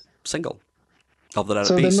B-side single of the Let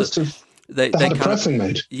It Be. They had a pressing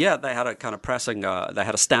made. Yeah, they had a kind of pressing. They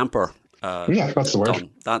had a stamper. That's the word.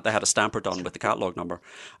 They had a stamper done with the catalog number,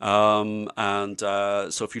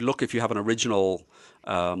 so if you have an original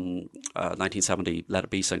 1970 Let It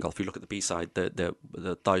Be single, if you look at the B-side, the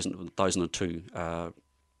 1002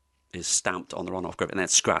 is stamped on the runoff grip and then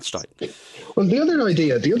it's scratched out. Well, the other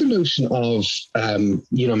notion of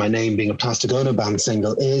My Name being a Plastic Ono Band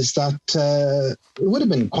single is that it would have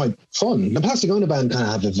been quite fun. The Plastic Ono Band kind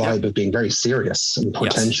of have a vibe of being very serious and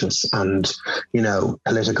portentous and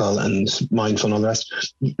political and mindful and all the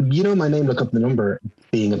rest. My Name, Look Up the Number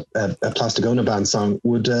being a Plastic Ono Band song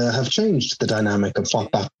would have changed the dynamic of what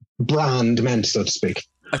that brand meant, so to speak.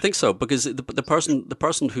 I think so, because the person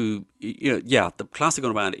who, the Plastic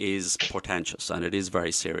Ono Band is portentous and it is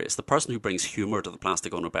very serious. The person who brings humor to the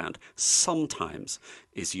Plastic Ono Band sometimes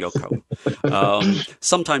is Yoko.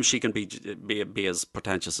 Sometimes she can be as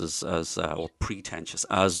pretentious or pretentious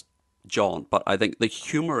as John, but I think the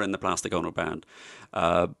humor in the Plastic Ono Band,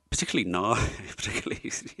 particularly now,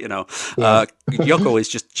 Yoko is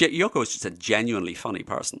just a genuinely funny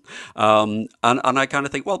person, and I kind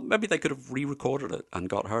of think, well, maybe they could have re-recorded it and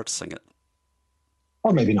got her to sing it,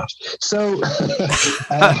 or maybe not. So,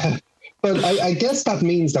 but I guess that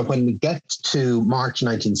means that when we get to March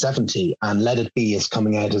 1970 and Let It Be is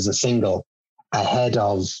coming out as a single ahead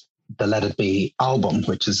of the Let It Be album,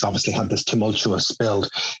 which has obviously had this tumultuous build,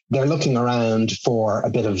 they're looking around for a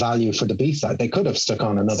bit of value for the B-side. They could have stuck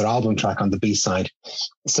on another album track on the B-side.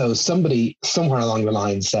 So somebody somewhere along the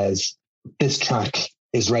line says, this track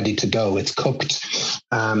is ready to go. It's cooked.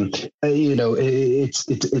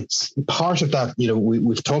 It's part of that.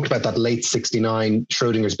 We've talked about that late 69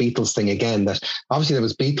 Schrodinger's Beatles thing again, that obviously there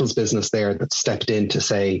was Beatles business there that stepped in to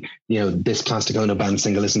say, this Plastic Ono Band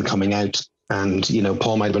single isn't coming out. And,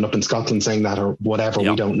 Paul might have been up in Scotland saying that or whatever,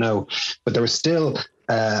 we don't know. But there was still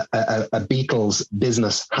a Beatles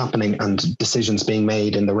business happening and decisions being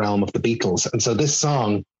made in the realm of the Beatles. And so this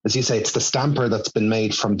song, as you say, it's the stamper that's been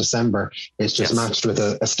made from December. It's just matched with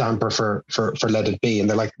a stamper for Let It Be. And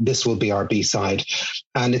they're like, this will be our B-side.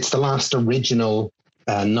 And it's the last original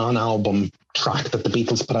non-album track that the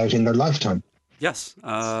Beatles put out in their lifetime. Yes,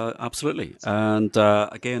 absolutely. And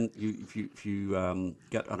again, if you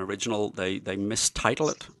get an original, they mistitle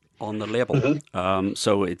it on the label. Mm-hmm.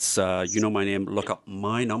 So it's My Name, Look Up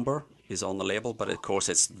My Number is on the label, but of course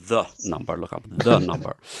it's the number. Look up the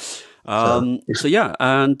number. So yeah,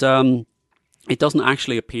 and it doesn't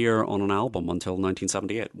actually appear on an album until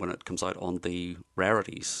 1978 when it comes out on the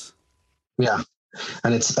Rarities. Yeah,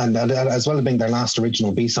 and it's and as well as being their last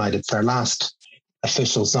original B-side, it's their last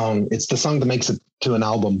official song. It's the song that makes it to an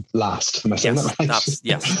album last. Am I saying that right?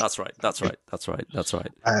 That's right.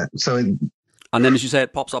 And then, as you say,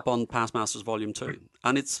 it pops up on Past Masters Volume 2.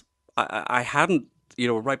 And it's, I hadn't,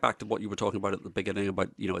 right back to what you were talking about at the beginning about,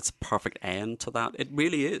 it's a perfect end to that. It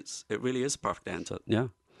really is. It really is a perfect end to it. Yeah.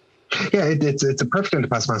 Yeah, it's a perfect end to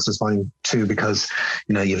Past Masters Volume 2 because,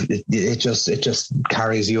 it just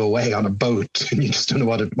carries you away on a boat and you just don't know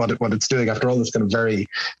what it's doing after all this kind of very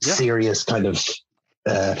serious kind of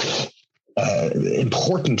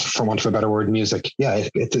important, for want of a better word, music. Yeah,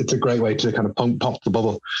 it's a great way to kind of pop the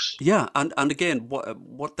bubble. Yeah, and again,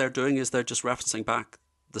 what they're doing is they're just referencing back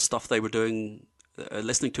the stuff they were doing,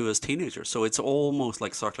 listening to as teenagers. So it's almost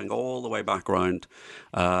like circling all the way back around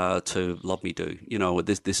to "Love Me Do."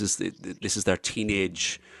 This is their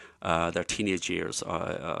teenage years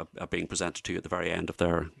are being presented to you at the very end of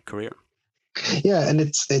their career. Yeah, and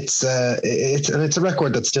it's a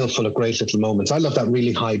record that's still full of great little moments. I love that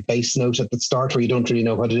really high bass note at the start where you don't really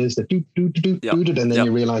know what it is, the do do do do, and then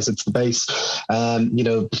you realize it's the bass.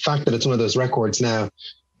 The fact that it's one of those records now.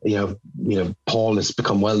 Paul has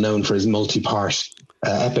become well known for his multi-part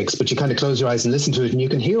epics, but you kind of close your eyes and listen to it, and you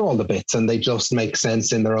can hear all the bits, and they just make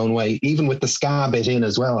sense in their own way. Even with the ska bit in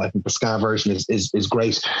as well, I think the ska version is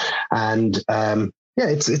great, and. Yeah,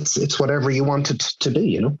 it's whatever you want it to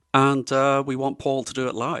be, And we want Paul to do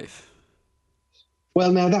it live.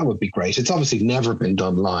 Well, now that would be great. It's obviously never been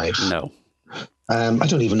done live. No. I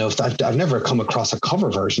don't even know if I've never come across a cover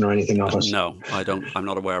version or anything of it. No, I don't. I'm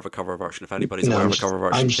not aware of a cover version. If anybody's aware of a cover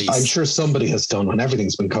version, please. I'm sure somebody has done one.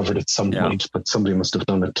 Everything's been covered at some point, but somebody must have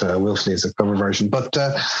done it willfully as a cover version. But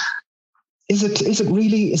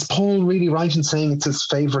is Paul really right in saying it's his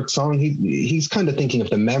favorite song? He's kind of thinking of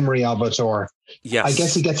the memory of it, or I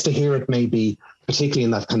guess he gets to hear it maybe, particularly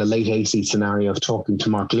in that kind of late 80s scenario of talking to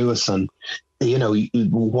Mark Lewison.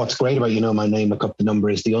 What's great about My Name, Look Up the Number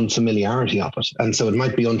is the unfamiliarity of it. And so it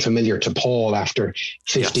might be unfamiliar to Paul after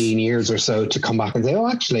 15 years or so to come back and say, oh,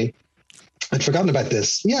 actually, I'd forgotten about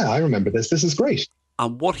this. Yeah, I remember this. This is great.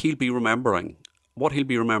 And what he'll be remembering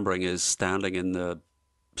is standing in the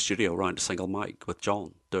studio around a single mic with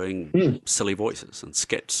John doing silly voices and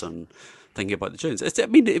skits and thinking about the tunes. It's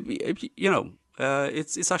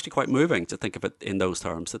actually quite moving to think of it in those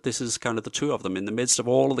terms, that this is kind of the two of them in the midst of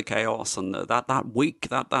all of the chaos and that week,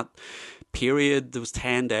 that period, those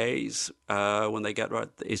 10 days when they get right,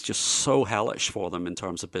 is just so hellish for them in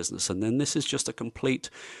terms of business. And then this is just a complete,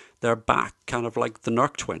 they're back, kind of like the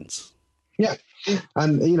Nurk Twins. Yeah.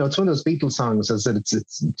 And, it's one of those Beatles songs, as that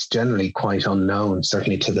it's generally quite unknown,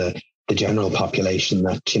 certainly to the general population,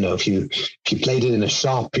 that, if you played it in a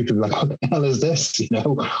shop, people would be like, what the hell is this?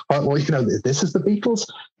 This is the Beatles.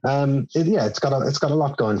 It's got a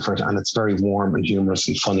lot going for it, and it's very warm and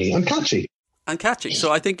humorously funny and catchy.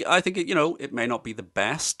 So I think it may not be the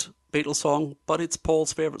best Beatles song, but it's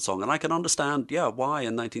Paul's favourite song. And I can understand, why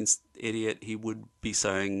in 1988 he would be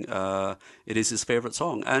saying it is his favourite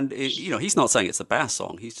song. And, he's not saying it's the best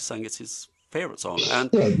song. He's just saying it's his favourite song.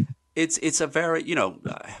 And it's a very,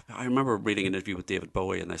 I remember reading an interview with David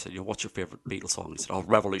Bowie, and they said, what's your favourite Beatles song? He said,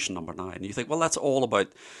 Revolution No. 9. And you think, well, that's all about...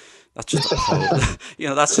 That's just a pose.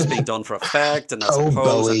 That's just being done for effect, and that's a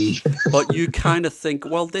pose. But you kind of think,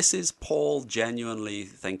 well, this is Paul genuinely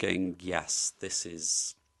thinking, yes, this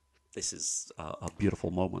is a beautiful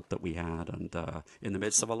moment that we had, and in the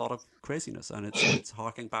midst of a lot of craziness, and it's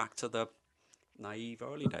harking back to the naive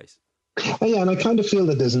early days. Yeah, and I kind of feel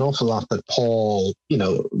that there's an awful lot that Paul,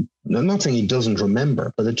 I'm not saying he doesn't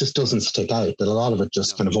remember, but it just doesn't stick out, that a lot of it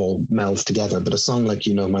just kind of all melds together. But a song like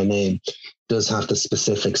My Name does have the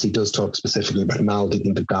specifics. He does talk specifically about Mal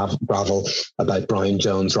digging the gravel, about Brian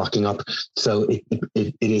Jones rocking up. So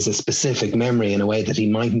it is a specific memory in a way that he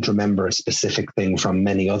mightn't remember a specific thing from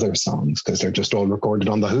many other songs, because they're just all recorded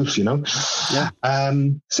on the hoof, Yeah.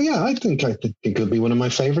 I think it'll be one of my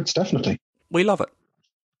favorites, definitely. We love it.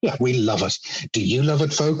 Yeah, we love it. Do you love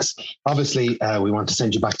it, folks? Obviously, we want to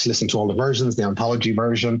send you back to listen to all the versions, the anthology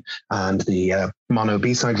version and the mono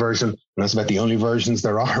B-side version, and that's about the only versions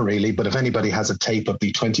there are really. But if anybody has a tape of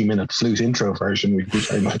the 20-minute flute intro version, we'd be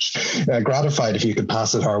very much gratified if you could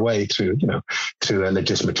pass it our way through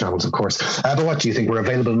legitimate channels, of course. But what do you think? We're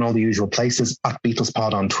available in all the usual places, at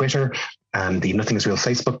BeatlesPod on Twitter, and the Nothing Is Real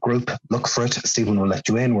Facebook group. Look for it. Stephen will let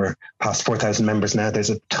you in. We're past 4,000 members now. There's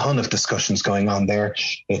a ton of discussions going on there.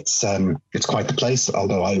 It's quite the place,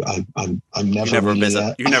 although I'm never you never really,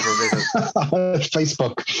 visit. You never visit.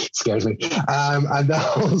 Facebook scares me. And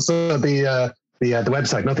also the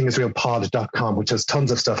website, nothingisrealpod.com, which has tons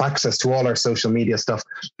of stuff, access to all our social media stuff,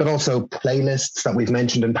 but also playlists that we've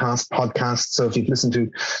mentioned in past podcasts. So if you've listened to,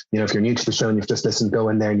 if you're new to the show and you've just listened, go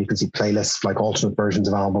in there and you can see playlists like alternate versions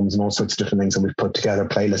of albums and all sorts of different things that we've put together,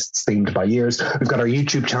 playlists themed by years. We've got our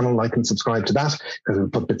YouTube channel, like and subscribe to that, because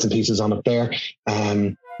we've put bits and pieces on it there.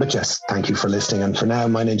 But yes, thank you for listening. And for now,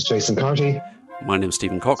 my name's Jason Carty. My name's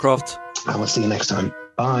Stephen Cockcroft. And we'll see you next time.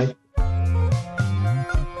 Bye.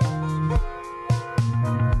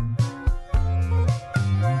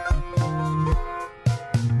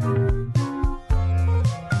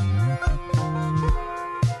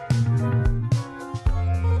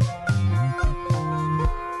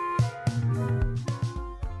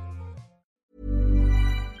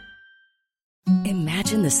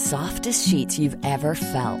 Imagine the softest sheets you've ever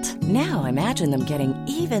felt. Now imagine them getting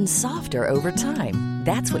even softer over time.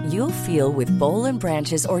 That's what you'll feel with Boll &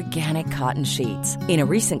 Branch's organic cotton sheets. In a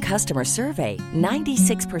recent customer survey,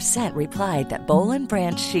 96% replied that Boll &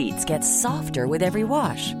 Branch sheets get softer with every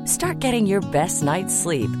wash. Start getting your best night's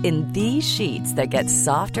sleep in these sheets that get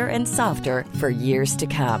softer and softer for years to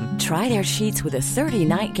come. Try their sheets with a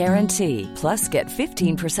 30-night guarantee. Plus, get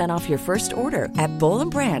 15% off your first order at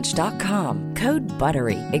bollandbranch.com. Code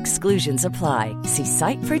BUTTERY. Exclusions apply. See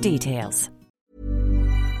site for details.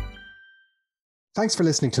 Thanks for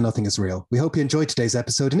listening to Nothing Is Real. We hope you enjoyed today's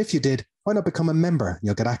episode, and if you did, why not become a member?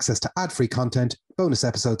 You'll get access to ad-free content, bonus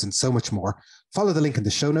episodes, and so much more. Follow the link in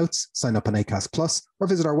the show notes, sign up on Acast Plus, or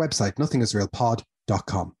visit our website,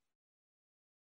 nothingisrealpod.com.